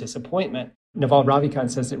for disappointment. Naval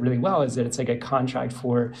Ravikant says it really well, is that it's like a contract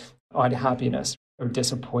for unhappiness or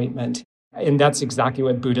disappointment. And that's exactly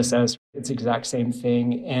what Buddha says. It's the exact same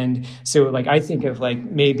thing. And so like I think of like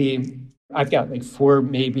maybe I've got like 4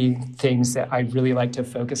 maybe things that I really like to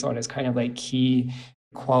focus on as kind of like key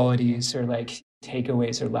qualities or like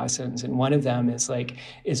takeaways or lessons. And one of them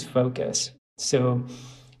is focus. So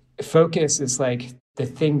focus is like the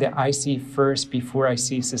thing that I see first before I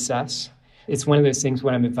see success. It's one of those things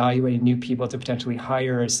when I'm evaluating new people to potentially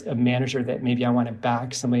hire as a manager that maybe I want to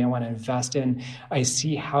back, somebody I want to invest in, I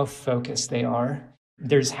see how focused they are.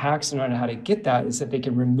 There's hacks on how to get that is that they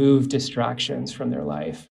can remove distractions from their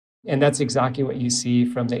life. And that's exactly what you see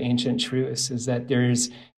from the ancient truths is that there's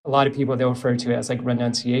a lot of people they'll refer to it as like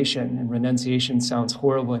renunciation. And renunciation sounds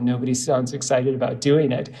horrible and nobody sounds excited about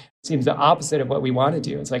doing it. It seems the opposite of what we want to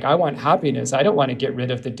do. It's like, I want happiness. I don't want to get rid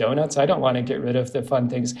of the donuts. I don't want to get rid of the fun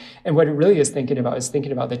things. And what it really is thinking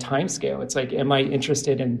about the time scale. It's like, am I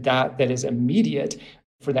interested in that is immediate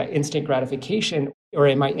for that instant gratification? Or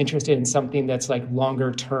am I interested in something that's like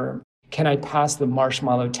longer term? Can I pass the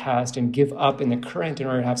marshmallow test and give up in the current in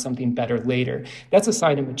order to have something better later? That's a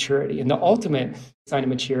sign of maturity. And the ultimate sign of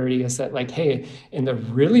maturity is that like, hey, in the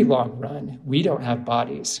really long run, we don't have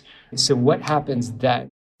bodies. So what happens then?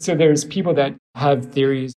 So there's people that have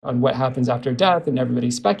theories on what happens after death and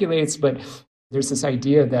everybody speculates, but there's this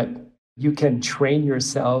idea that you can train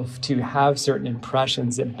yourself to have certain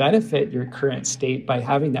impressions that benefit your current state by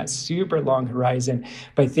having that super long horizon,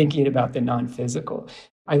 by thinking about the non-physical.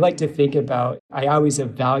 I like to think about, I always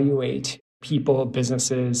evaluate people,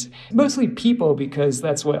 businesses, mostly people, because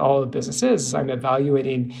that's what all of business is. I'm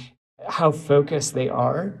evaluating how focused they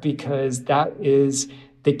are, because that is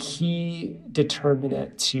the key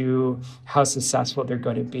determinant to how successful they're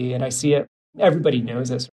going to be. And I see it, everybody knows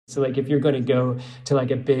this. So like if you're going to go to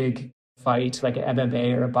like a big fight, like an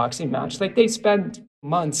MMA or a boxing match, like they spend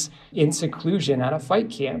months in seclusion at a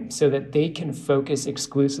fight camp so that they can focus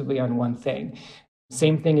exclusively on one thing.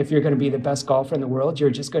 Same thing if you're going to be the best golfer in the world, you're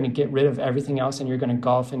just going to get rid of everything else and you're going to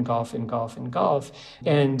golf and golf and golf and golf.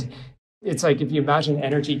 And it's like if you imagine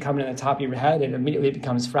energy coming in the top of your head, it immediately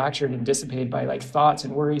becomes fractured and dissipated by like thoughts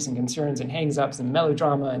and worries and concerns and hangs-ups and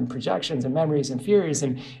melodrama and projections and memories and fears.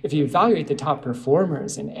 And if you evaluate the top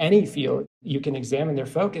performers in any field, you can examine their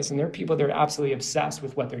focus, and there are people that are absolutely obsessed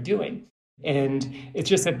with what they're doing. And it's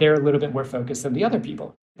just that they're a little bit more focused than the other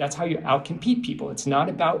people. That's how you outcompete people. It's not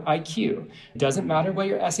about IQ. It doesn't matter what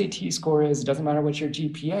your SAT score is. It doesn't matter what your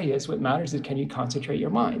GPA is. What matters is, can you concentrate your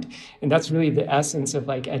mind? And that's really the essence of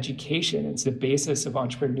like education. It's the basis of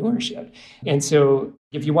entrepreneurship. And so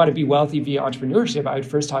if you want to be wealthy via entrepreneurship, I would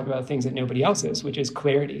first talk about things that nobody else is, which is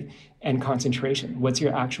clarity and concentration. What's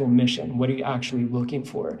your actual mission? What are you actually looking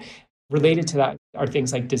for? Related to that are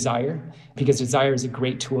things like desire, because desire is a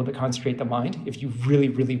great tool to concentrate the mind. If you really,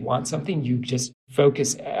 really want something, you just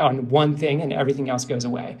focus on one thing and everything else goes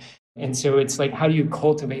away. And so it's like, how do you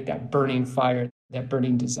cultivate that burning fire, that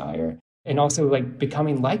burning desire? And also like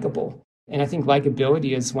becoming likable. And I think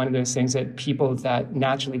likability is one of those things that people that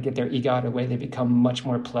naturally get their ego out of the way, they become much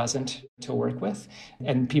more pleasant to work with.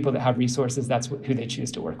 And people that have resources, that's who they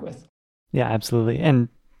choose to work with. Yeah, absolutely. And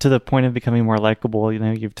to the point of becoming more likable,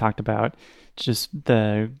 you've talked about just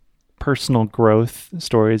the personal growth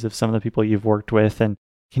stories of some of the people you've worked with. And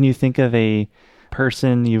can you think of a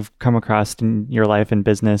person you've come across in your life and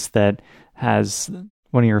business that has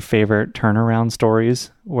one of your favorite turnaround stories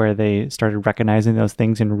where they started recognizing those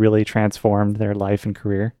things and really transformed their life and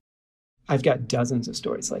career? I've got dozens of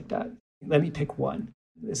stories like that. Let me pick one.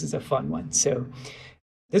 This is a fun one. So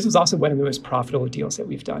this was also one of the most profitable deals that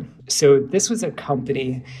we've done. So this was a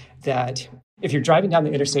company that, if you're driving down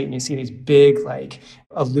the interstate and you see these big like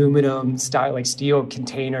aluminum style, like steel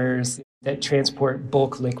containers that transport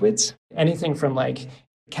bulk liquids, anything from like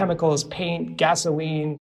chemicals, paint,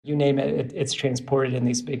 gasoline, you name it, it's transported in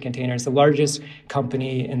these big containers. The largest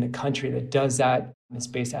company in the country that does that is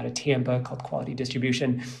based out of Tampa, called Quality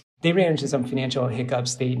Distribution. They ran into some financial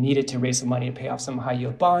hiccups. They needed to raise some money to pay off some high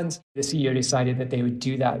yield bonds. The CEO decided that they would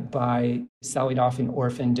do that by selling off an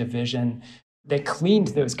orphan division that cleaned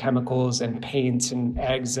those chemicals and paints and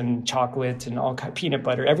eggs and chocolate and all peanut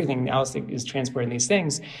butter, everything else that is transporting these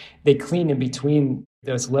things. They clean in between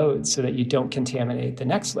those loads so that you don't contaminate the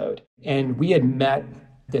next load. And we had met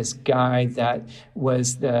this guy that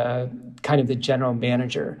was the kind of the general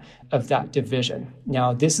manager of that division.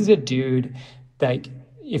 Now, this is a dude like,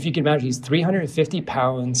 if you can imagine, he's 350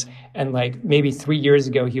 pounds, and like maybe 3 years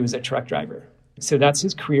ago, he was a truck driver. So that's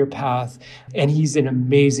his career path. And he's an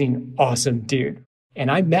amazing, awesome dude. And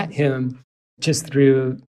I met him just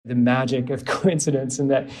through the magic of coincidence, in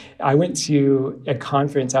that I went to a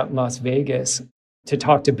conference out in Las Vegas to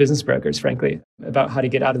talk to business brokers, frankly, about how to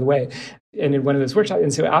get out of the way. And in one of those workshops,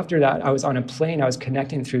 and so after that, I was on a plane, I was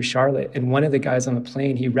connecting through Charlotte, and one of the guys on the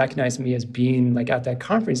plane, he recognized me as being like at that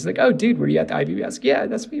conference. He's like, "Oh, dude, were you at the IBB?" I was like, "Yeah,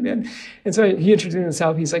 that's me, man." And so he introduced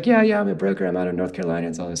himself. He's like, yeah, I'm a broker. I'm out of North Carolina.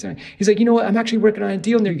 It's all this thing. He's like, "You know what? I'm actually working on a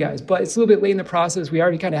deal near you guys, but it's a little bit late in the process. We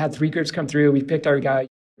already kind of had 3 groups come through. We picked our guy.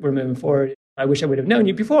 We're moving forward. I wish I would have known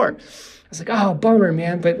you before." I was like, "Oh, bummer,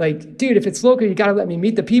 man. But like, dude, if it's local, you got to let me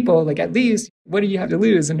meet the people. Like, at least, what do you have to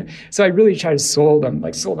lose?" And so I really tried to sold him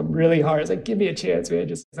really hard. I was like, "Give me a chance, man.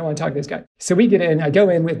 I want to talk to this guy." So we get in, I go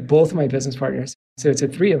in with both of my business partners. So it's the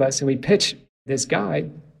 3 of us, and we pitch this guy.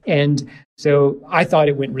 And so I thought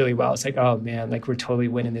it went really well. It's like, "Oh man, like we're totally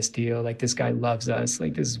winning this deal. Like this guy loves us.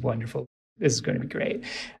 Like this is wonderful. This is going to be great."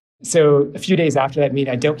 So a few days after that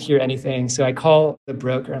meeting, I don't hear anything. So I call the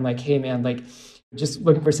broker. I'm like, "Hey man, like, just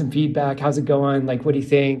looking for some feedback. How's it going? Like, what do you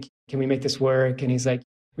think? Can we make this work?" And he's like,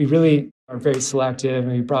 "We really are very selective.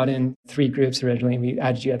 And we brought in 3 groups originally. And we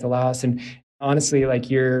added you at the last. And honestly,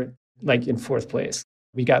 like you're like in 4th place.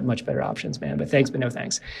 We got much better options, man. But thanks, but no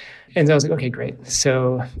thanks." And so I was like, "Okay, great.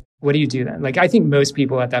 So what do you do then?" Like, I think most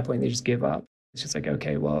people at that point, they just give up. It's just like,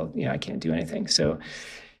 okay, well, I can't do anything. So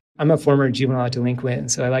I'm a former juvenile delinquent.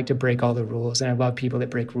 And so I like to break all the rules. And I love people that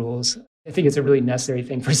break rules. I think it's a really necessary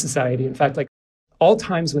thing for society. In fact, like, all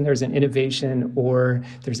times when there's an innovation or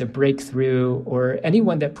there's a breakthrough or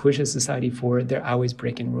anyone that pushes society forward, they're always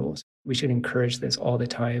breaking rules. We should encourage this all the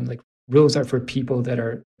time. Like, rules are for people that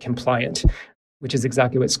are compliant, which is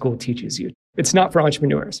exactly what school teaches you. It's not for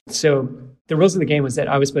entrepreneurs. So the rules of the game was that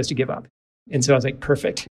I was supposed to give up. And so I was like,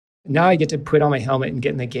 perfect. Now I get to put on my helmet and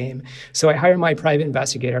get in the game. So I hire my private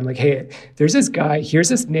investigator. I'm like, "Hey, there's this guy. Here's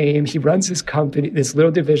his name. He runs this company, this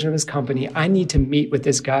little division of his company. I need to meet with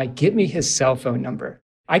this guy. Get me his cell phone number.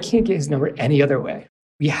 I can't get his number any other way."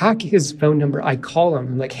 We hack his phone number. I call him.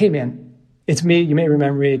 I'm like, "Hey, man, it's me. You may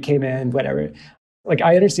remember me. It came in, whatever. Like,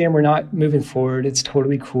 I understand we're not moving forward. It's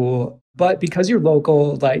totally cool. But because you're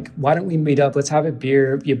local, like, why don't we meet up? Let's have a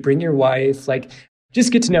beer. You bring your wife. Like,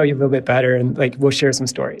 just get to know you a little bit better, and like we'll share some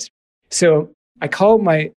stories." So I called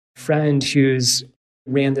my friend who's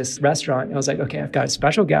ran this restaurant. And I was like, "Okay, I've got a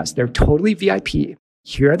special guest. They're totally VIP.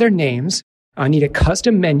 Here are their names. I need a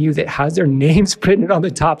custom menu that has their names printed on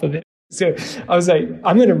the top of it." So I was like,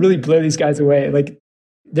 I'm going to really blow these guys away. Like,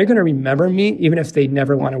 they're going to remember me even if they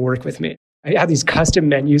never want to work with me. I had these custom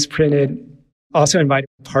menus printed, also invited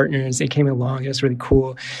partners. They came along. It was really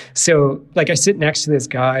cool. So like I sit next to this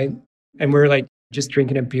guy and we're like just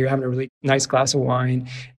drinking a beer, having a really nice glass of wine.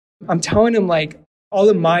 I'm telling him like all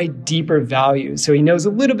of my deeper values. So he knows a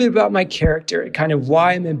little bit about my character, kind of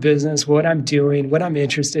why I'm in business, what I'm doing, what I'm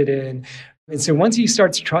interested in. And so once he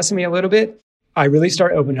starts trusting me a little bit, I really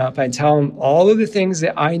start opening up. I tell him all of the things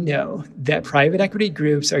that I know that private equity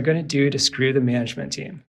groups are going to do to screw the management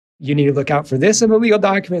team. You need to look out for this in the legal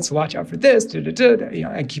documents, watch out for this.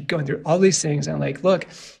 I keep going through all these things. And I'm like, look,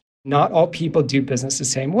 not all people do business the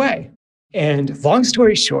same way. And long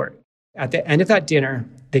story short, at the end of that dinner,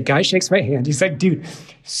 the guy shakes my hand. He's like, dude,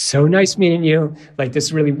 so nice meeting you. Like, this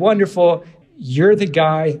is really wonderful. You're the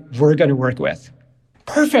guy we're going to work with.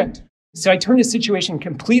 Perfect. So I turned the situation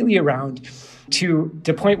completely around to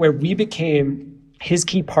the point where we became his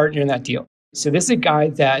key partner in that deal. So this is a guy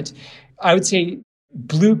that I would say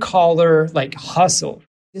blue collar, like hustle.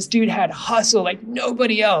 This dude had hustle like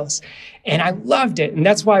nobody else. And I loved it. And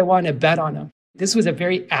that's why I wanted to bet on him. This was a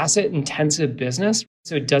very asset intensive business.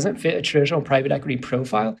 So it doesn't fit a traditional private equity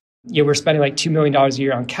profile. We're spending like $2 million a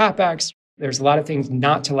year on CapEx. There's a lot of things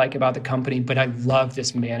not to like about the company, but I love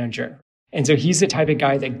this manager. And so he's the type of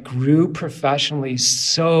guy that grew professionally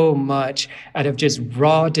so much out of just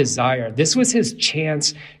raw desire. This was his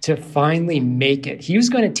chance to finally make it. He was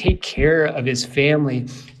going to take care of his family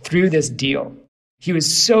through this deal. He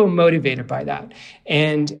was so motivated by that.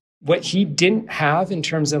 And what he didn't have in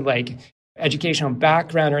terms of like educational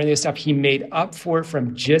background or any of this stuff, he made up for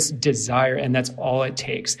from just desire. And that's all it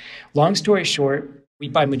takes. Long story short, we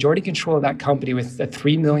buy majority control of that company with a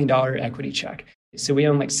 $3 million equity check. So we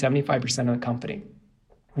own like 75% of the company.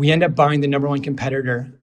 We end up buying the number one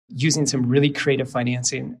competitor using some really creative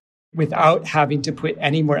financing without having to put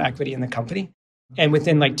any more equity in the company. And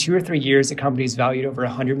within like 2 or 3 years, the company is valued over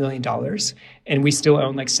 $100 million. And we still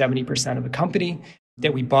own like 70% of the company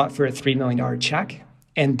that we bought for a $3 million check.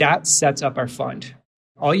 And that sets up our fund.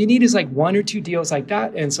 All you need is like 1 or 2 deals like that.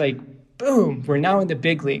 And it's like, boom, we're now in the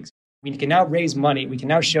big leagues. We can now raise money. We can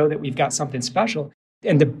now show that we've got something special.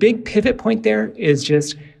 And the big pivot point there is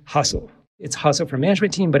just hustle. It's hustle from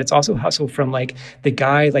management team, but it's also hustle from like the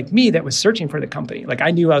guy like me that was searching for the company. Like I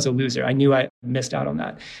knew I was a loser. I knew I missed out on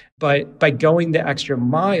that. But by going the extra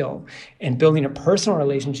mile and building a personal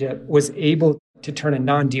relationship was able to turn a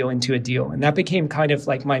non-deal into a deal. And that became kind of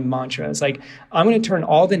like my mantra. It's like, I'm going to turn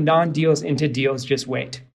all the non-deals into deals, just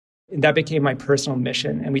wait. And that became my personal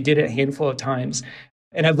mission. And we did it a handful of times.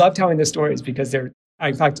 And I love telling the stories because they're,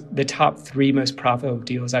 in fact, the top 3 most profitable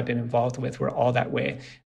deals I've been involved with were all that way.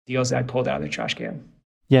 Deals that I pulled out of the trash can.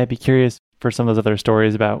 Yeah, I'd be curious for some of those other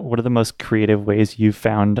stories about what are the most creative ways you've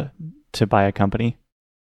found to buy a company?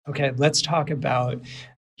 Okay, let's talk about,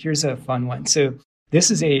 here's a fun one. So this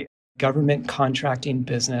is a government contracting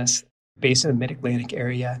business based in the Mid-Atlantic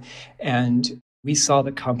area. And we saw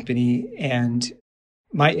the company and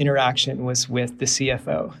my interaction was with the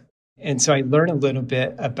CFO. And so I learned a little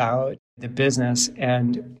bit about the business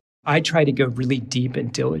and I try to go really deep in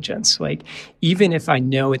diligence. Like, even if I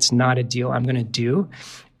know it's not a deal I'm going to do,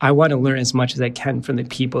 I want to learn as much as I can from the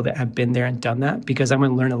people that have been there and done that, because I'm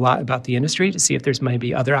going to learn a lot about the industry to see if there's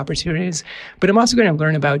maybe other opportunities. But I'm also going to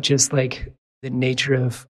learn about just like the nature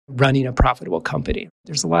of running a profitable company.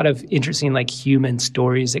 There's a lot of interesting like human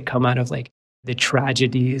stories that come out of like the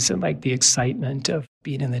tragedies and like the excitement of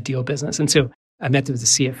being in the deal business. And so I met with the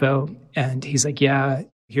CFO and he's like, yeah,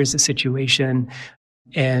 here's the situation.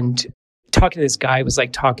 And talking to this guy was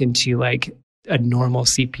like talking to like a normal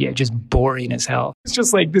CPA, just boring as hell. It's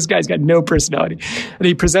just like, this guy's got no personality. And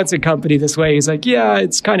he presents a company this way. He's like, yeah,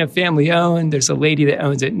 it's kind of family owned. There's a lady that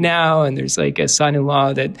owns it now. And there's like a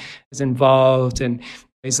son-in-law that is involved. And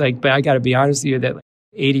he's like, but I got to be honest with you that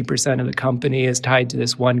 80% of the company is tied to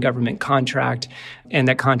this one government contract. And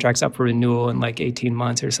that contract's up for renewal in like 18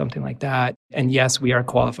 months or something like that. And yes, we are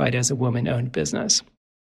qualified as a woman-owned business.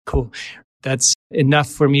 Cool. That's enough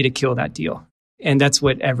for me to kill that deal. And that's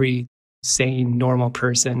what every sane, normal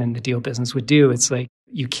person in the deal business would do. It's like,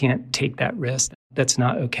 you can't take that risk. That's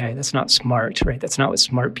not okay. That's not smart, right? That's not what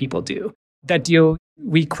smart people do. That deal,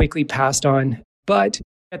 we quickly passed on. But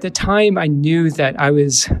at the time, I knew that I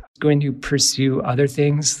was going to pursue other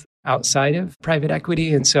things outside of private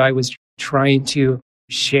equity. And so I was trying to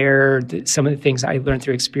share some of the things I learned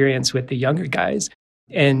through experience with the younger guys.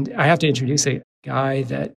 And I have to introduce a guy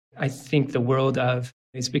that I think the world of.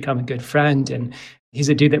 He's become a good friend. And he's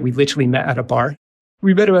a dude that we literally met at a bar.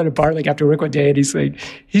 We met him at a bar like after work one day. And he's like,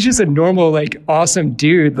 he's just a normal, like awesome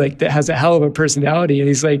dude, like that has a hell of a personality. And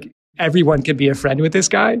he's like, everyone could be a friend with this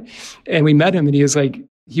guy. And we met him and he was like,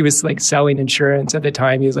 He was like selling insurance at the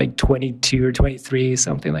time. He was like 22 or 23,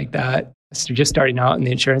 something like that. So just starting out in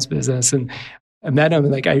the insurance business. And I met him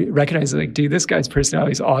and like, I recognized like, dude, this guy's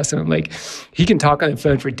personality is awesome. Like he can talk on the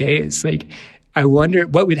phone for days. Like I wonder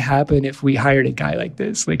what would happen if we hired a guy like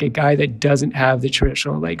this, like a guy that doesn't have the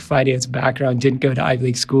traditional like finance background, didn't go to Ivy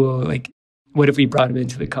League school. Like what if we brought him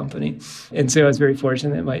into the company? And so I was very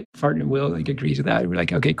fortunate that my partner Will like agreed to that. We're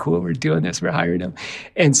like, okay, cool. We're doing this. We're hiring him.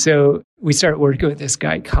 And so we started working with this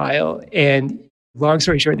guy, Kyle. And long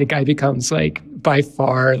story short, the guy becomes like by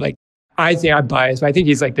far, like, I think I'm biased, but I think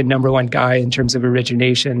he's like the number one guy in terms of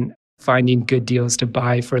origination, finding good deals to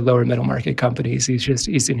buy for lower middle market companies.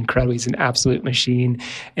 He's incredible. He's an absolute machine.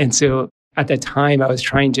 And so at that time, I was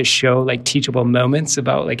trying to show like teachable moments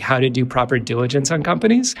about like how to do proper diligence on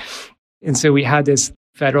companies. And so we had this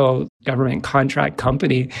federal government contract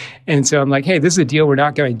company. And so I'm like, hey, this is a deal we're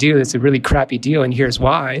not going to do. It's a really crappy deal. And here's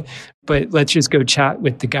why. But let's just go chat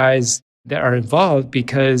with the guys that are involved,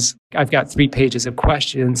 because I've got 3 pages of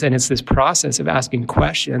questions. And it's this process of asking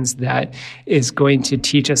questions that is going to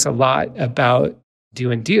teach us a lot about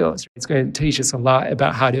doing deals. It's going to teach us a lot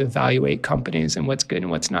about how to evaluate companies and what's good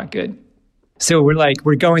and what's not good. So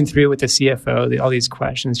we're going through with the CFO, all these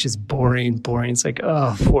questions, just boring. It's like,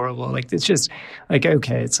 oh, horrible. Like, it's just like,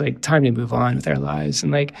 okay, it's like time to move on with our lives.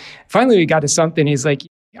 And like, finally we got to something. He's like,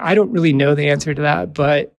 I don't really know the answer to that,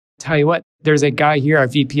 but tell you what, there's a guy here, our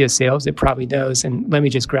VP of sales, that probably knows. And let me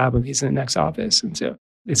just grab him. He's in the next office. And so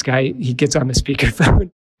this guy, he gets on the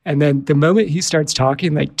speakerphone. And then the moment he starts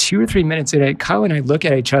talking, like 2 or 3 minutes in it, Kyle and I look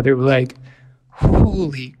at each other, we're like,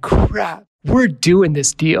 holy crap, we're doing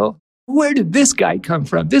this deal. Where did this guy come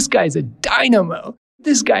from? This guy's a dynamo.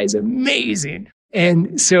 This guy's amazing.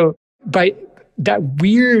 And so by that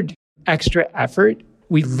weird extra effort,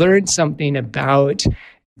 we learned something about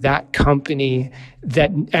that company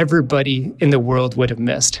that everybody in the world would have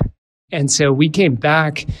missed. And so we came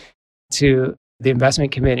back to the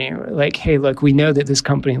investment committee and we're like, hey, look, we know that this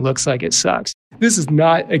company looks like it sucks. This is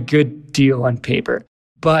not a good deal on paper.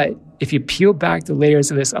 But if you peel back the layers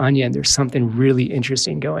of this onion, there's something really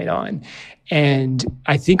interesting going on. And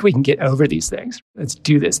I think we can get over these things. Let's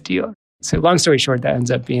do this deal. So long story short, that ends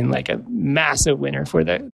up being like a massive winner for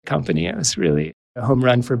the company. It was really a home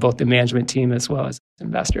run for both the management team as well as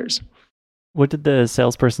investors. What did the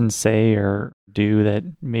salesperson say or do that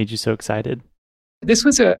made you so excited? This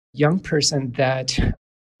was a young person that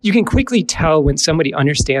you can quickly tell when somebody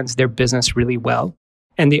understands their business really well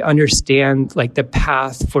and they understand like the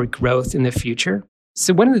path for growth in the future.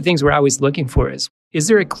 So one of the things we're always looking for is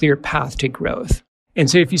there a clear path to growth? And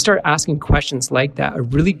so if you start asking questions like that, a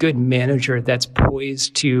really good manager that's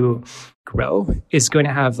poised to grow is going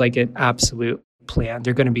to have like an absolute plan.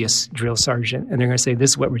 They're going to be a drill sergeant and they're going to say,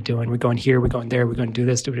 this is what we're doing. We're going here, we're going there, we're going to do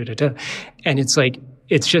this, And it's like,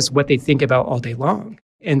 it's just what they think about all day long.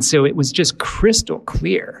 And so it was just crystal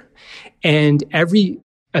clear. And every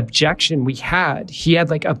objection we had, he had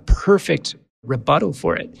like a perfect rebuttal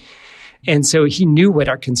for it. And so he knew what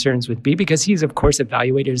our concerns would be because he's, of course,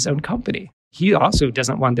 evaluated his own company. He also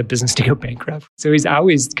doesn't want the business to go bankrupt. So he's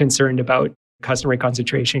always concerned about customer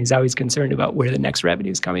concentration. He's always concerned about where the next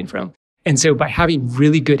revenue is coming from. And so by having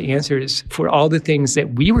really good answers for all the things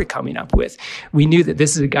that we were coming up with, we knew that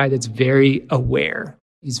this is a guy that's very aware.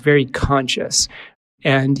 He's very conscious.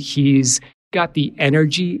 And he's got the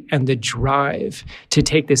energy and the drive to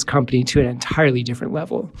take this company to an entirely different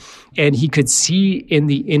level. And he could see in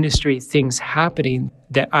the industry things happening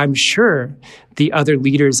that I'm sure the other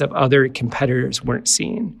leaders of other competitors weren't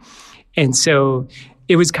seeing. And so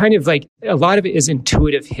it was kind of like a lot of it is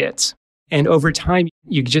intuitive hits. And over time,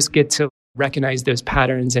 you just get to recognize those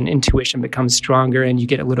patterns and intuition becomes stronger and you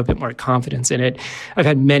get a little bit more confidence in it. I've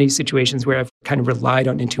had many situations where I've kind of relied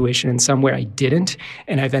on intuition and somewhere I didn't,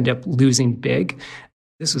 and I've ended up losing big.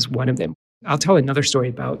 This was one of them. I'll tell another story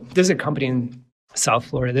about, there's a company in South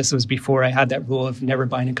Florida. This was before I had that rule of never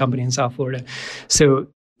buying a company in South Florida. So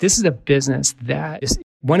this is a business that is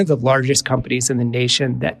one of the largest companies in the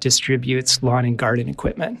nation that distributes lawn and garden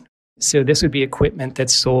equipment. So this would be equipment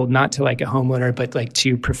that's sold not to like a homeowner, but like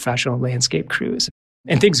to professional landscape crews.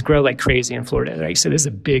 And things grow like crazy in Florida, right? So this is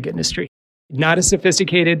a big industry. Not a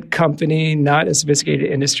sophisticated company, not a sophisticated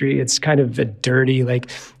industry. It's kind of a dirty, like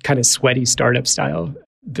kind of sweaty startup style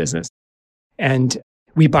business. And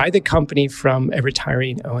we buy the company from a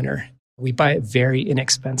retiring owner. We buy it very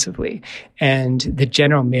inexpensively. And the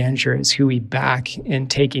general manager is who we back in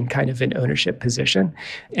taking kind of an ownership position.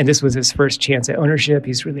 And this was his first chance at ownership.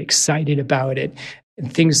 He's really excited about it.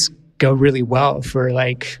 And things go really well for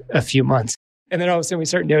like a few months. And then all of a sudden we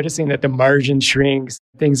start noticing that the margin shrinks,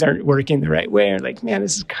 things aren't working the right way. And like, man,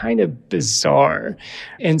 this is kind of bizarre.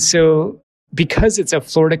 And so because it's a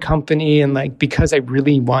Florida company and like, because I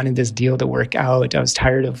really wanted this deal to work out, I was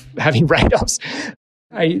tired of having write-offs.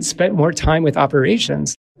 I spent more time with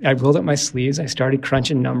operations. I rolled up my sleeves. I started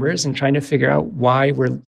crunching numbers and trying to figure out why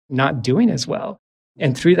we're not doing as well.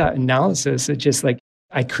 And through that analysis, it just like,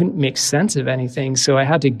 I couldn't make sense of anything. So I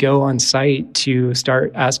had to go on site to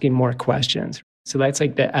start asking more questions. So that's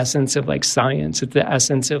like the essence of like science. It's the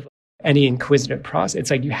essence of any inquisitive process.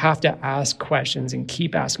 It's like you have to ask questions and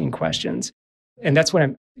keep asking questions. And that's what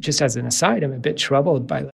I'm, just as an aside, I'm a bit troubled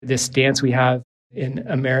by this stance we have in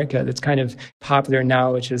America that's kind of popular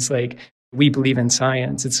now, which is like, we believe in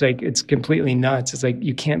science. It's like, it's completely nuts. It's like,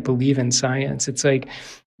 you can't believe in science. It's like,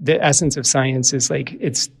 the essence of science is like,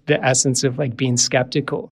 it's the essence of like being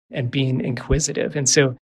skeptical and being inquisitive. And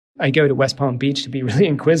so I go to West Palm Beach to be really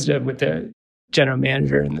inquisitive with the general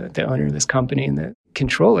manager and the owner of this company and the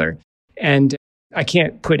controller. And I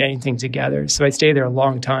can't put anything together. So I stay there a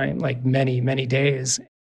long time, like many, many days.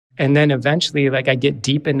 And then eventually, like I get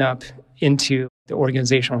deep enough into the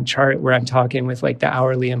organizational chart where I'm talking with like the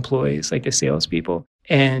hourly employees, like the salespeople.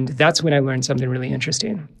 And that's when I learned something really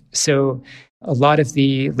interesting. So a lot of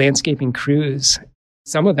the landscaping crews,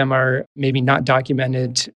 some of them are maybe not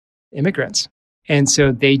documented immigrants. And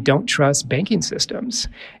so they don't trust banking systems.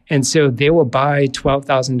 And so they will buy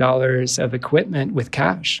 $12,000 of equipment with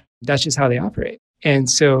cash. That's just how they operate. And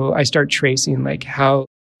so I start tracing like how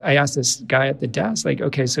I asked this guy at the desk, like,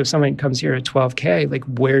 okay, so if someone comes here at 12K, like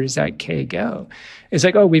where does that K go? It's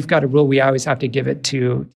like, oh, we've got a rule. We always have to give it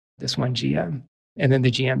to this one GM. And then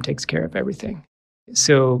the GM takes care of everything.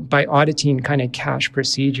 So by auditing kind of cash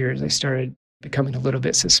procedures, I started becoming a little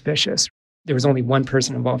bit suspicious. There was only one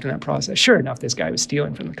person involved in that process. Sure enough, this guy was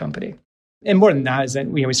stealing from the company. And more than that is that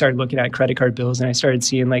we started looking at credit card bills, and I started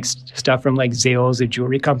seeing like stuff from like Zales, a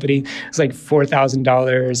jewelry company. It's like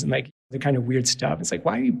 $4,000 and like the kind of weird stuff. It's like,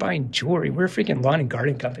 why are you buying jewelry? We're a freaking lawn and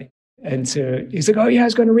garden company. And so he's like, oh yeah, I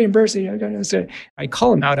was going to reimburse it. So I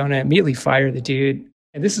call him out on it, immediately fire the dude.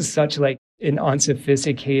 And this is such like an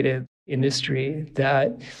unsophisticated industry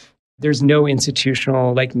that there's no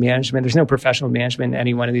institutional like management. There's no professional management in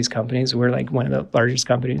any one of these companies. We're like one of the largest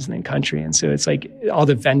companies in the country. And so it's like all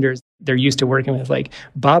the vendors, they're used to working with like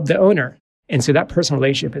Bob, the owner. And so that personal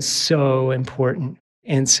relationship is so important.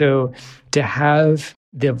 And so to have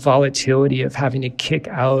the volatility of having to kick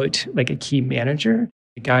out like a key manager,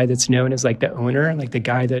 the guy that's known as like the owner, like the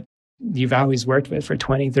guy that you've always worked with for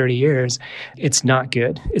 20, 30 years, it's not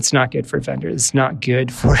good. It's not good for vendors. It's not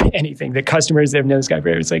good for anything. The customers that have known this guy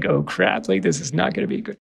forever, it's like, oh crap, like this is not going to be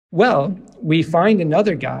good. Well, we find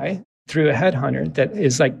another guy through a headhunter that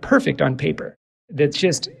is like perfect on paper. That's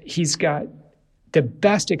just, he's got the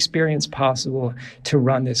best experience possible to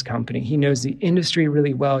run this company. He knows the industry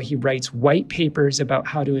really well. He writes white papers about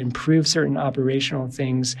how to improve certain operational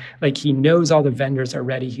things. Like he knows all the vendors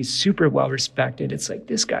already. He's super well respected. It's like,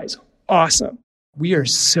 this guy's awesome. We are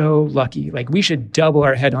so lucky. Like we should double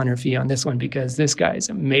our headhunter fee on this one because this guy is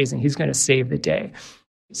amazing. He's going to save the day.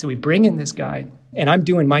 So we bring in this guy and I'm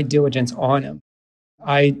doing my diligence on him.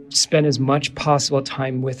 I spend as much possible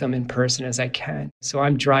time with him in person as I can. So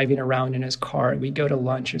I'm driving around in his car. We go to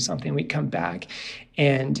lunch or something. We come back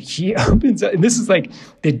and he opens up. And this is like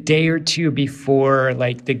the day or two before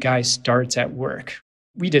like the guy starts at work.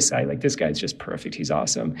 We decide like this guy's just perfect. He's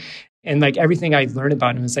awesome. And like everything I learned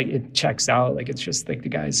about him is like, it checks out. Like, it's just like the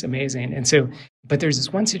guy's amazing. And so, but there's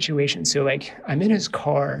this one situation. So like I'm in his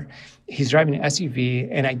car, he's driving an SUV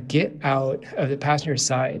and I get out of the passenger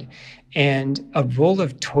side and a roll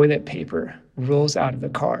of toilet paper rolls out of the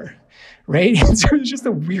car, right? And so it's just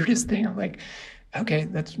the weirdest thing. I'm like, okay,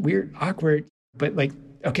 that's weird, awkward. But like,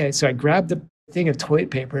 okay, so I grab the thing of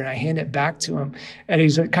toilet paper and I hand it back to him. And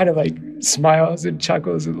he's kind of like smiles and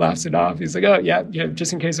chuckles and laughs it off. He's like, oh, yeah,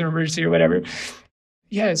 just in case of an emergency or whatever.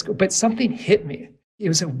 Yeah, it's cool. But something hit me. It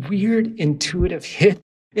was a weird intuitive hit.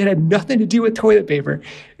 It had nothing to do with toilet paper.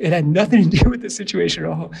 It had nothing to do with the situation at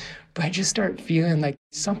all. But I just start feeling like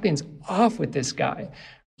something's off with this guy.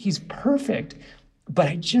 He's perfect. But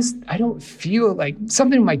I don't feel like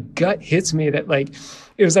something in my gut hits me that like,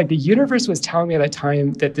 it was like the universe was telling me at that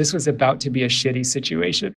time that this was about to be a shitty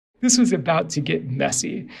situation. This was about to get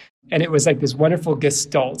messy. And it was like this wonderful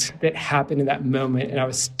gestalt that happened in that moment. And I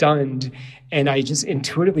was stunned. And I just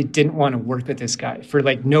intuitively didn't want to work with this guy for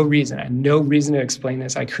like no reason. I had no reason to explain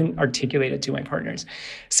this. I couldn't articulate it to my partners.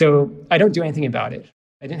 So I don't do anything about it.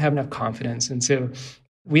 I didn't have enough confidence. And so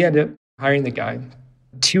we ended up hiring the guy.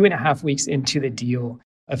 2.5 weeks into the deal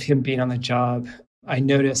of him being on the job, I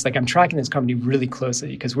noticed like I'm tracking this company really closely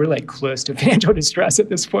because we're like close to financial distress at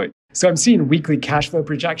this point. So I'm seeing weekly cash flow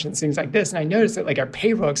projections, things like this. And I noticed that like our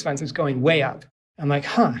payroll expense is going way up. I'm like,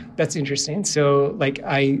 that's interesting. So like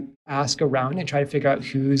I ask around and try to figure out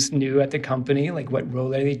who's new at the company, like what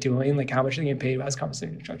role are they doing, like how much are they getting paid, what's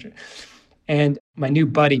compensation structure. And my new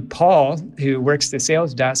buddy, Paul, who works the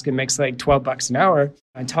sales desk and makes like $12 an hour,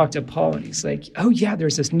 I talked to Paul and he's like, oh yeah,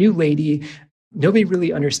 there's this new lady. Nobody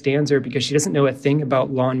really understands her because she doesn't know a thing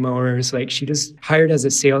about lawnmowers. Like she just hired as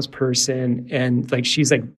a salesperson and like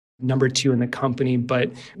she's like number 2 in the company,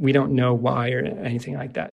 but we don't know why or anything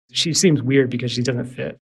like that. She seems weird because she doesn't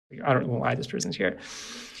fit. I don't know why this person's here.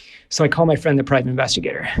 So I call my friend, the private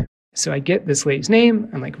investigator. So I get this lady's name.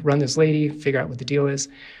 I'm like, run this lady, figure out what the deal is.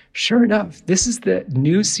 Sure enough, this is the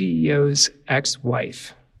new CEO's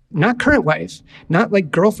ex-wife. Not current wife, not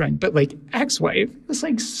like girlfriend, but like ex-wife. It was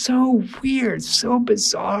like so weird, so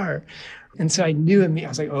bizarre. And so I knew in me, I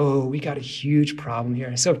was like, oh, we got a huge problem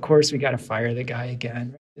here. So of course we got to fire the guy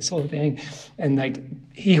again, this whole thing. And like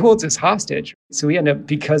he holds us hostage. So we end up,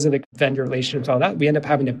 because of the vendor relationships, all that, we end up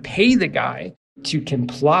having to pay the guy to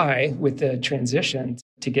comply with the transition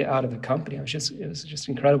to get out of the company. It was just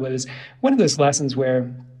incredible. It was one of those lessons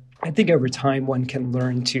where I think over time, one can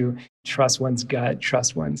learn to trust one's gut,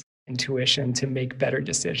 trust one's intuition to make better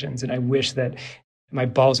decisions. And I wish that my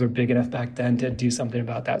balls were big enough back then to do something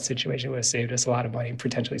about that situation. It would have saved us a lot of money,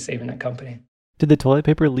 potentially saving that company. Did the toilet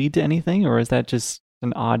paper lead to anything, or is that just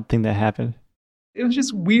an odd thing that happened? It was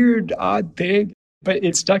just weird, odd thing, but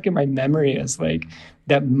it stuck in my memory as like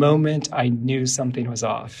that moment I knew something was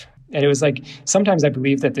off. And it was like, sometimes I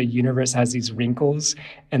believe that the universe has these wrinkles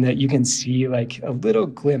and that you can see like a little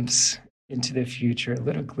glimpse into the future, a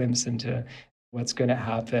little glimpse into what's going to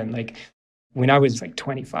happen. Like when I was like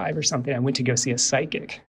 25 or something, I went to go see a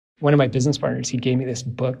psychic. One of my business partners, he gave me this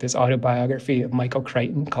book, this autobiography of Michael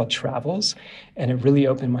Crichton called Travels. And it really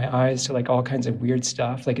opened my eyes to like all kinds of weird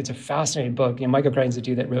stuff. Like it's a fascinating book. You know, Michael Crichton's a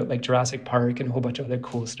dude that wrote like Jurassic Park and a whole bunch of other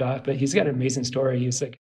cool stuff, but he's got an amazing story. He's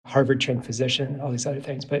like Harvard-trained physician and all these other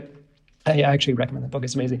things. But I actually recommend the book.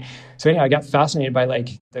 It's amazing. So anyway, I got fascinated by like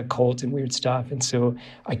the cult and weird stuff. And so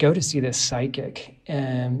I go to see this psychic,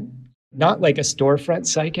 and not like a storefront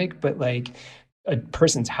psychic, but like a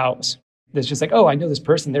person's house. That's just like, oh, I know this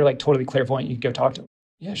person. They're like totally clairvoyant. You can go talk to them.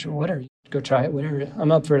 Yeah, sure, whatever. Go try it, whatever.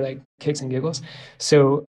 I'm up for like kicks and giggles.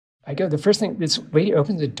 So I go, the first thing, this lady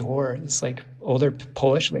opens the door, this like older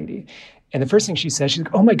Polish lady. And the first thing she says, she's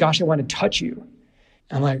like, oh my gosh, I want to touch you.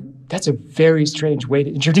 I'm like, that's a very strange way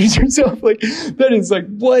to introduce yourself. Like, that is like,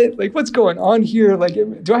 what? Like, what's going on here? Like,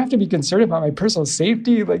 do I have to be concerned about my personal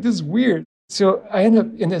safety? Like, this is weird. So I end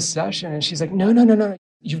up in this session and she's like, no.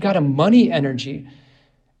 You've got a money energy.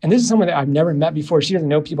 And this is someone that I've never met before. She doesn't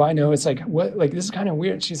know people I know. It's like, what? Like, this is kind of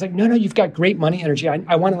weird. She's like, no, you've got great money energy.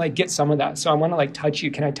 I want to like get some of that. So I want to like touch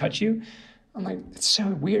you. Can I touch you? I'm like, it's so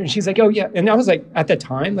weird. And she's like, oh yeah. And I was like, at the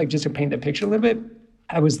time, like just to paint the picture a little bit,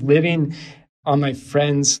 I was living on my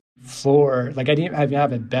friend's floor. Like I didn't even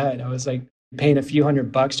have a bed. I was like paying a few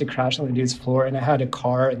 $100 to crash on the dude's floor. And I had a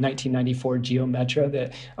car, a 1994 Geo Metro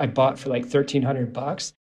that I bought for like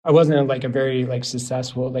 $1,300. I wasn't like a very like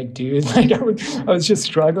successful like dude. Like I was just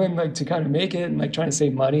struggling like to kind of make it and like trying to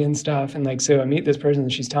save money and stuff. And like, so I meet this person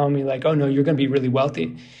and she's telling me like, oh no, you're going to be really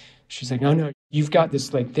wealthy. She's like, no, you've got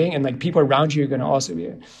this like thing. And like people around you are going to also be.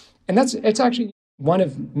 And it's actually one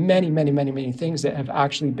of many things that have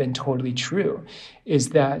actually been totally true is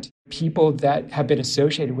that people that have been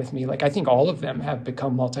associated with me, like I think all of them have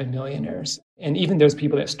become multimillionaires. And even those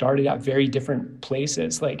people that started at very different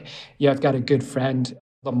places, like, yeah, I've got a good friend,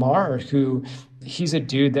 Lamar, who he's a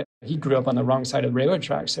dude that he grew up on the wrong side of the railroad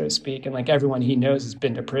track, so to speak. And like everyone he knows has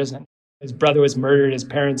been to prison. His brother was murdered. His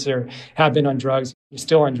parents have been on drugs. He's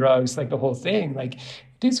still on drugs, like the whole thing. Like,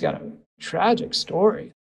 dude's got a tragic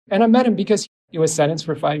story. And I met him because he was sentenced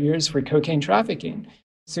for 5 years for cocaine trafficking.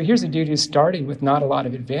 So here's a dude who started with not a lot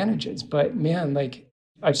of advantages. But man, like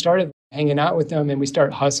I've started hanging out with him and we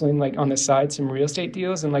start hustling like on the side some real estate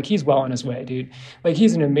deals. And like he's well on his way, dude. Like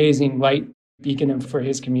he's an amazing light beacon for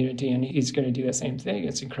his community and he's going to do the same thing.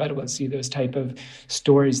 It's incredible to see those type of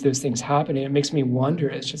stories, those things happening. It makes me wonder.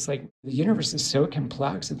 It's just like the universe is so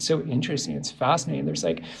complex. It's so interesting. It's fascinating. There's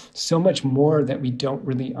like so much more that we don't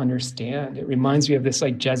really understand. It reminds me of this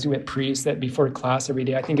like Jesuit priest that before class every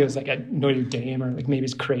day, I think it was like at Notre Dame or like maybe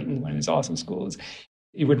it's Creighton, one of his awesome schools.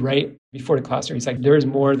 He would write before the class, or he's like, there's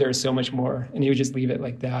more, there's so much more. And he would just leave it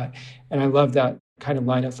like that. And I love that kind of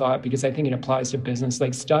line of thought because I think it applies to business.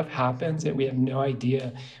 Like stuff happens that we have no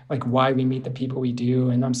idea like why we meet the people we do.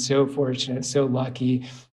 And I'm so fortunate, so lucky.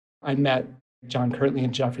 I met John Kirtley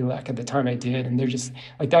and Jeffrey Leck at the time I did. And they're just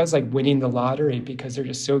like, that was like winning the lottery because they're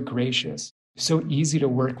just so gracious, so easy to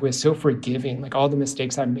work with, so forgiving. Like all the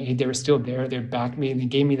mistakes I made, they were still there. They backed me and they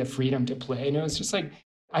gave me the freedom to play. And it was just like,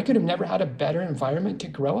 I could have never had a better environment to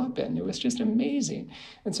grow up in. It was just amazing.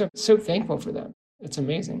 And so I'm so thankful for them. It's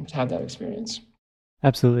amazing to have that experience.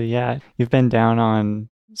 Absolutely. Yeah. You've been down on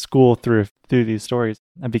school through these stories.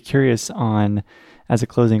 I'd be curious on, as a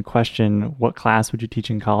closing question, what class would you teach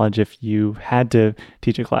in college if you had to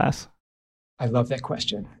teach a class? I love that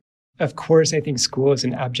question. Of course, I think school is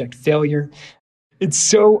an abject failure. It's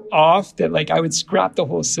so off that like I would scrap the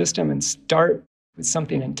whole system and start with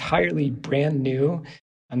something entirely brand new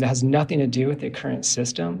that has nothing to do with the current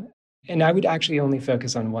system. And I would actually only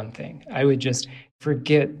focus on one thing. I would just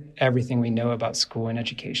forget everything we know about school and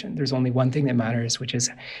education. There's only one thing that matters, which is,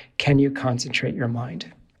 can you concentrate your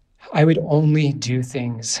mind? I would only do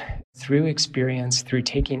things through experience, through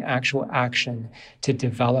taking actual action to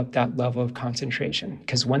develop that level of concentration.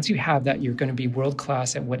 Because once you have that, you're going to be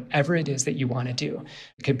world-class at whatever it is that you want to do.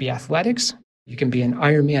 It could be athletics. You can be an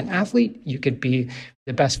Ironman athlete. You could be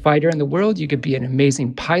the best fighter in the world. You could be an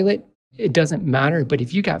amazing pilot. It doesn't matter. But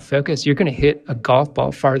if you got focused, you're going to hit a golf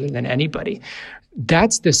ball farther than anybody.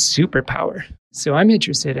 That's the superpower. So I'm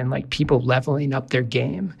interested in like people leveling up their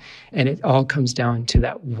game. And it all comes down to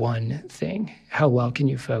that one thing. How well can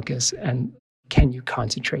you focus and can you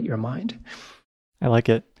concentrate your mind? I like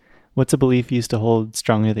it. What's a belief you used to hold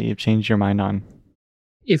strongly that you've changed your mind on?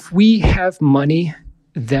 If we have money,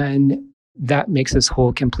 then that makes us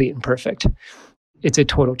whole, complete, and perfect. It's a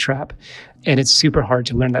total trap. And it's super hard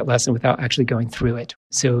to learn that lesson without actually going through it.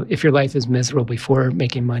 So if your life is miserable before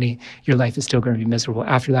making money, your life is still going to be miserable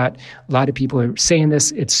after that. A lot of people are saying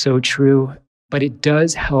this. It's so true. But it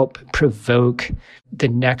does help provoke the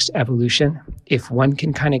next evolution if one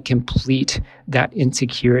can kind of complete that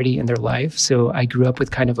insecurity in their life. So I grew up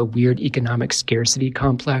with kind of a weird economic scarcity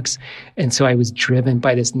complex. And so I was driven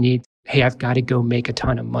by this need, hey, I've got to go make a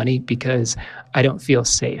ton of money because I don't feel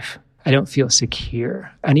safe. I don't feel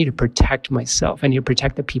secure. I need to protect myself. I need to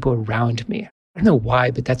protect the people around me. I don't know why,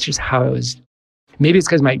 but that's just how I was. Maybe it's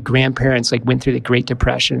because my grandparents like went through the Great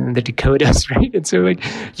Depression and the Dakotas, right? And so like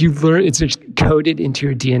you learn, it's just coded into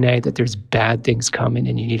your DNA that there's bad things coming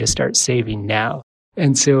and you need to start saving now.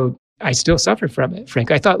 And so I still suffer from it,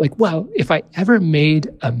 frankly. I thought like, well, if I ever made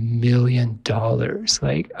 $1 million,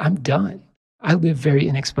 like I'm done. I live very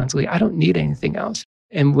inexpensively. I don't need anything else.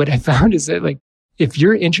 And what I found is that like, if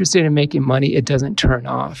you're interested in making money, it doesn't turn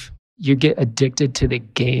off. You get addicted to the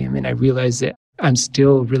game. And I realized that I'm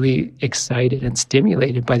still really excited and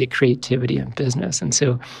stimulated by the creativity in business. And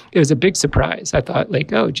so it was a big surprise. I thought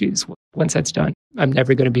like, oh, geez, once that's done, I'm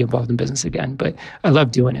never going to be involved in business again. But I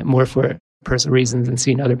love doing it more for personal reasons and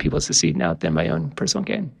seeing other people succeed now than my own personal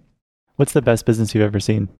gain. What's the best business you've ever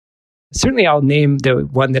seen? Certainly, I'll name the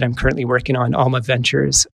one that I'm currently working on, Alma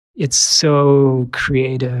Ventures. It's so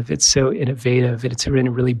creative. It's so innovative. It's in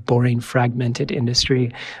a really boring, fragmented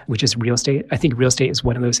industry, which is real estate. I think real estate is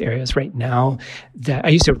one of those areas right now that I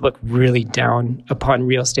used to look really down upon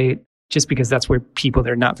real estate just because that's where people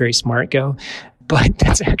that are not very smart go. But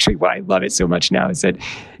that's actually why I love it so much now is that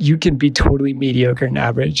you can be totally mediocre and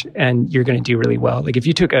average and you're going to do really well. Like if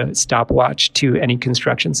you took a stopwatch to any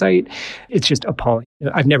construction site, it's just appalling.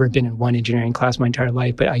 I've never been in one engineering class my entire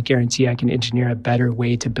life, but I guarantee I can engineer a better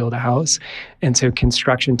way to build a house. And so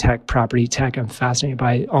construction tech, property tech, I'm fascinated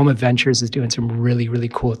by it. Alma Ventures is doing some really, really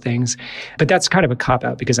cool things. But that's kind of a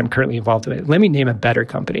cop-out because I'm currently involved with it. Let me name a better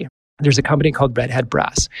company. There's a company called Redhead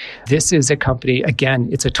Brass. This is a company, again,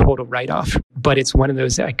 it's a total write-off, but it's one of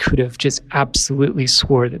those that I could have just absolutely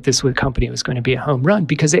swore that this company was going to be a home run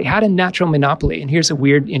because it had a natural monopoly. And here's a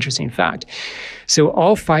weird, interesting fact. So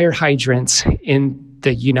all fire hydrants in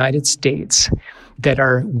the United States that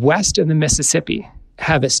are west of the Mississippi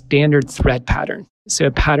have a standard thread pattern. So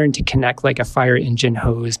a pattern to connect like a fire engine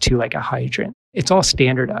hose to like a hydrant. It's all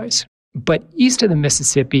standardized. But east of the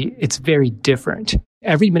Mississippi, it's very different.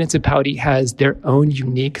 Every municipality has their own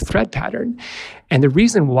unique thread pattern. And the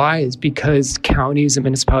reason why is because counties and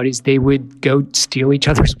municipalities, they would go steal each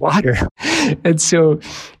other's water. And so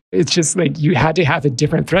it's just like you had to have a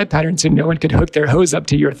different thread pattern so no one could hook their hose up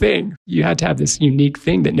to your thing. You had to have this unique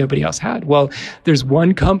thing that nobody else had. Well, there's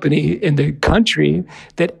one company in the country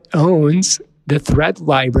that owns the thread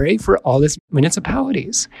library for all these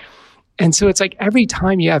municipalities. And so it's like every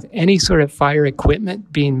time you have any sort of fire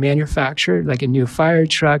equipment being manufactured, like a new fire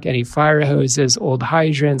truck, any fire hoses, old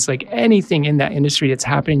hydrants, like anything in that industry that's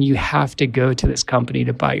happening, you have to go to this company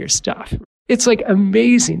to buy your stuff. It's like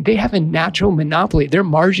amazing. They have a natural monopoly. Their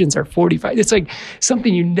margins are 45. It's like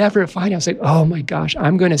something you never find. I was like, oh my gosh,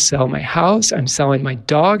 I'm going to sell my house. I'm selling my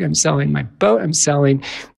dog. I'm selling my boat. I'm selling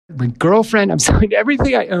my girlfriend. I'm selling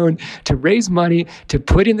everything I own to raise money, to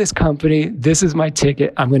put in this company. This is my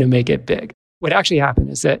ticket. I'm going to make it big. What actually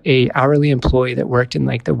happened is that a hourly employee that worked in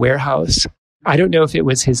like the warehouse, I don't know if it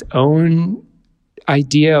was his own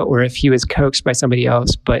idea or if he was coaxed by somebody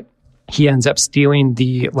else, but he ends up stealing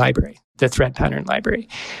the library, the thread pattern library.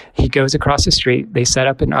 He goes across the street, they set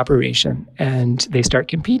up an operation, and they start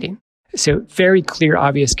competing. So very clear,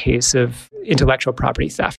 obvious case of intellectual property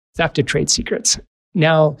theft, theft of trade secrets.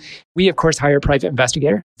 Now, we, of course, hire a private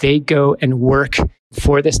investigator. They go and work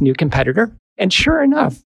for this new competitor. And sure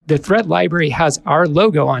enough, the thread library has our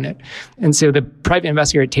logo on it. And so the private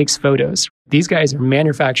investigator takes photos. These guys are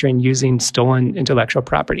manufacturing using stolen intellectual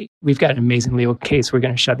property. We've got an amazing legal case. We're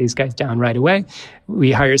going to shut these guys down right away.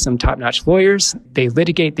 We hire some top-notch lawyers. They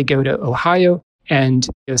litigate. They go to Ohio. And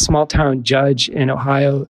a small-town judge in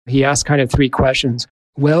Ohio, he asked kind of 3 questions.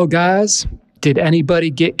 Well, guys, did anybody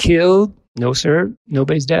get killed? No, sir.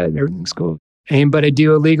 Nobody's dead. Everything's cool. Anybody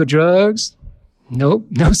do illegal drugs? Nope.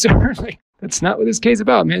 No, sir. That's not what this case is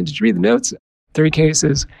about, man. Did you read the notes? 3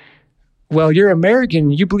 cases. Well, you're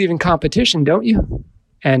American. You believe in competition, don't you?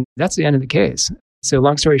 And that's the end of the case. So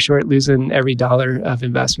long story short, losing every dollar of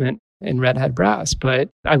investment in Red Hat Brass. But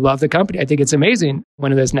I love the company. I think it's amazing.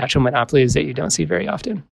 One of those natural monopolies that you don't see very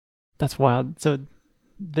often. That's wild. So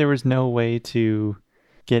there was no way to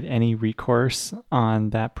get any recourse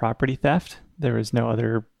on that property theft? There was no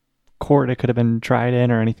other court it could have been tried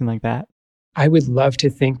in or anything like that? I would love to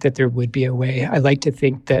think that there would be a way. I like to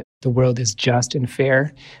think that the world is just and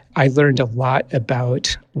fair. I learned a lot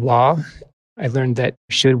about law. I learned that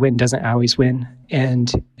should win doesn't always win.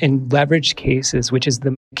 And in leveraged cases, which is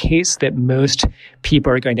the case that most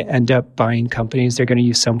people are going to end up buying companies, they're going to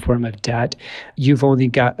use some form of debt. You've only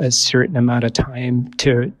got a certain amount of time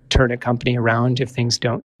to turn a company around if things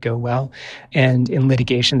don't go well. And in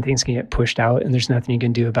litigation, things can get pushed out and there's nothing you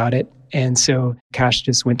can do about it. And so cash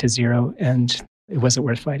just went to zero and it wasn't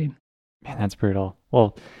worth fighting. Man, that's brutal.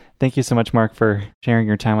 Well, thank you so much, Mark, for sharing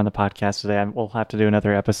your time on the podcast today. We'll have to do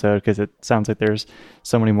another episode because it sounds like there's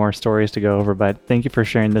so many more stories to go over. But thank you for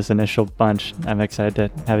sharing this initial bunch. I'm excited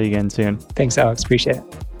to have you again soon. Thanks, Alex. Appreciate it.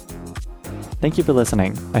 Thank you for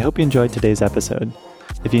listening. I hope you enjoyed today's episode.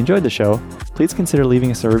 If you enjoyed the show, please consider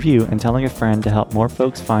leaving us a review and telling a friend to help more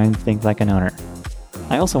folks find Think Like an Owner.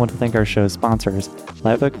 I also want to thank our show's sponsors,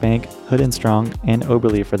 Live Oak Bank, Hood & Strong, and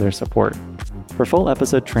Oberle for their support. For full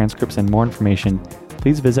episode transcripts and more information,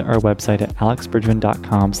 please visit our website at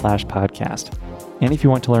alexbridgman.com/podcast. And if you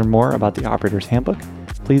want to learn more about the Operator's Handbook,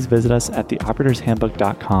 please visit us at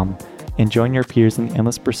theoperatorshandbook.com and join your peers in the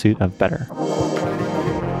endless pursuit of better.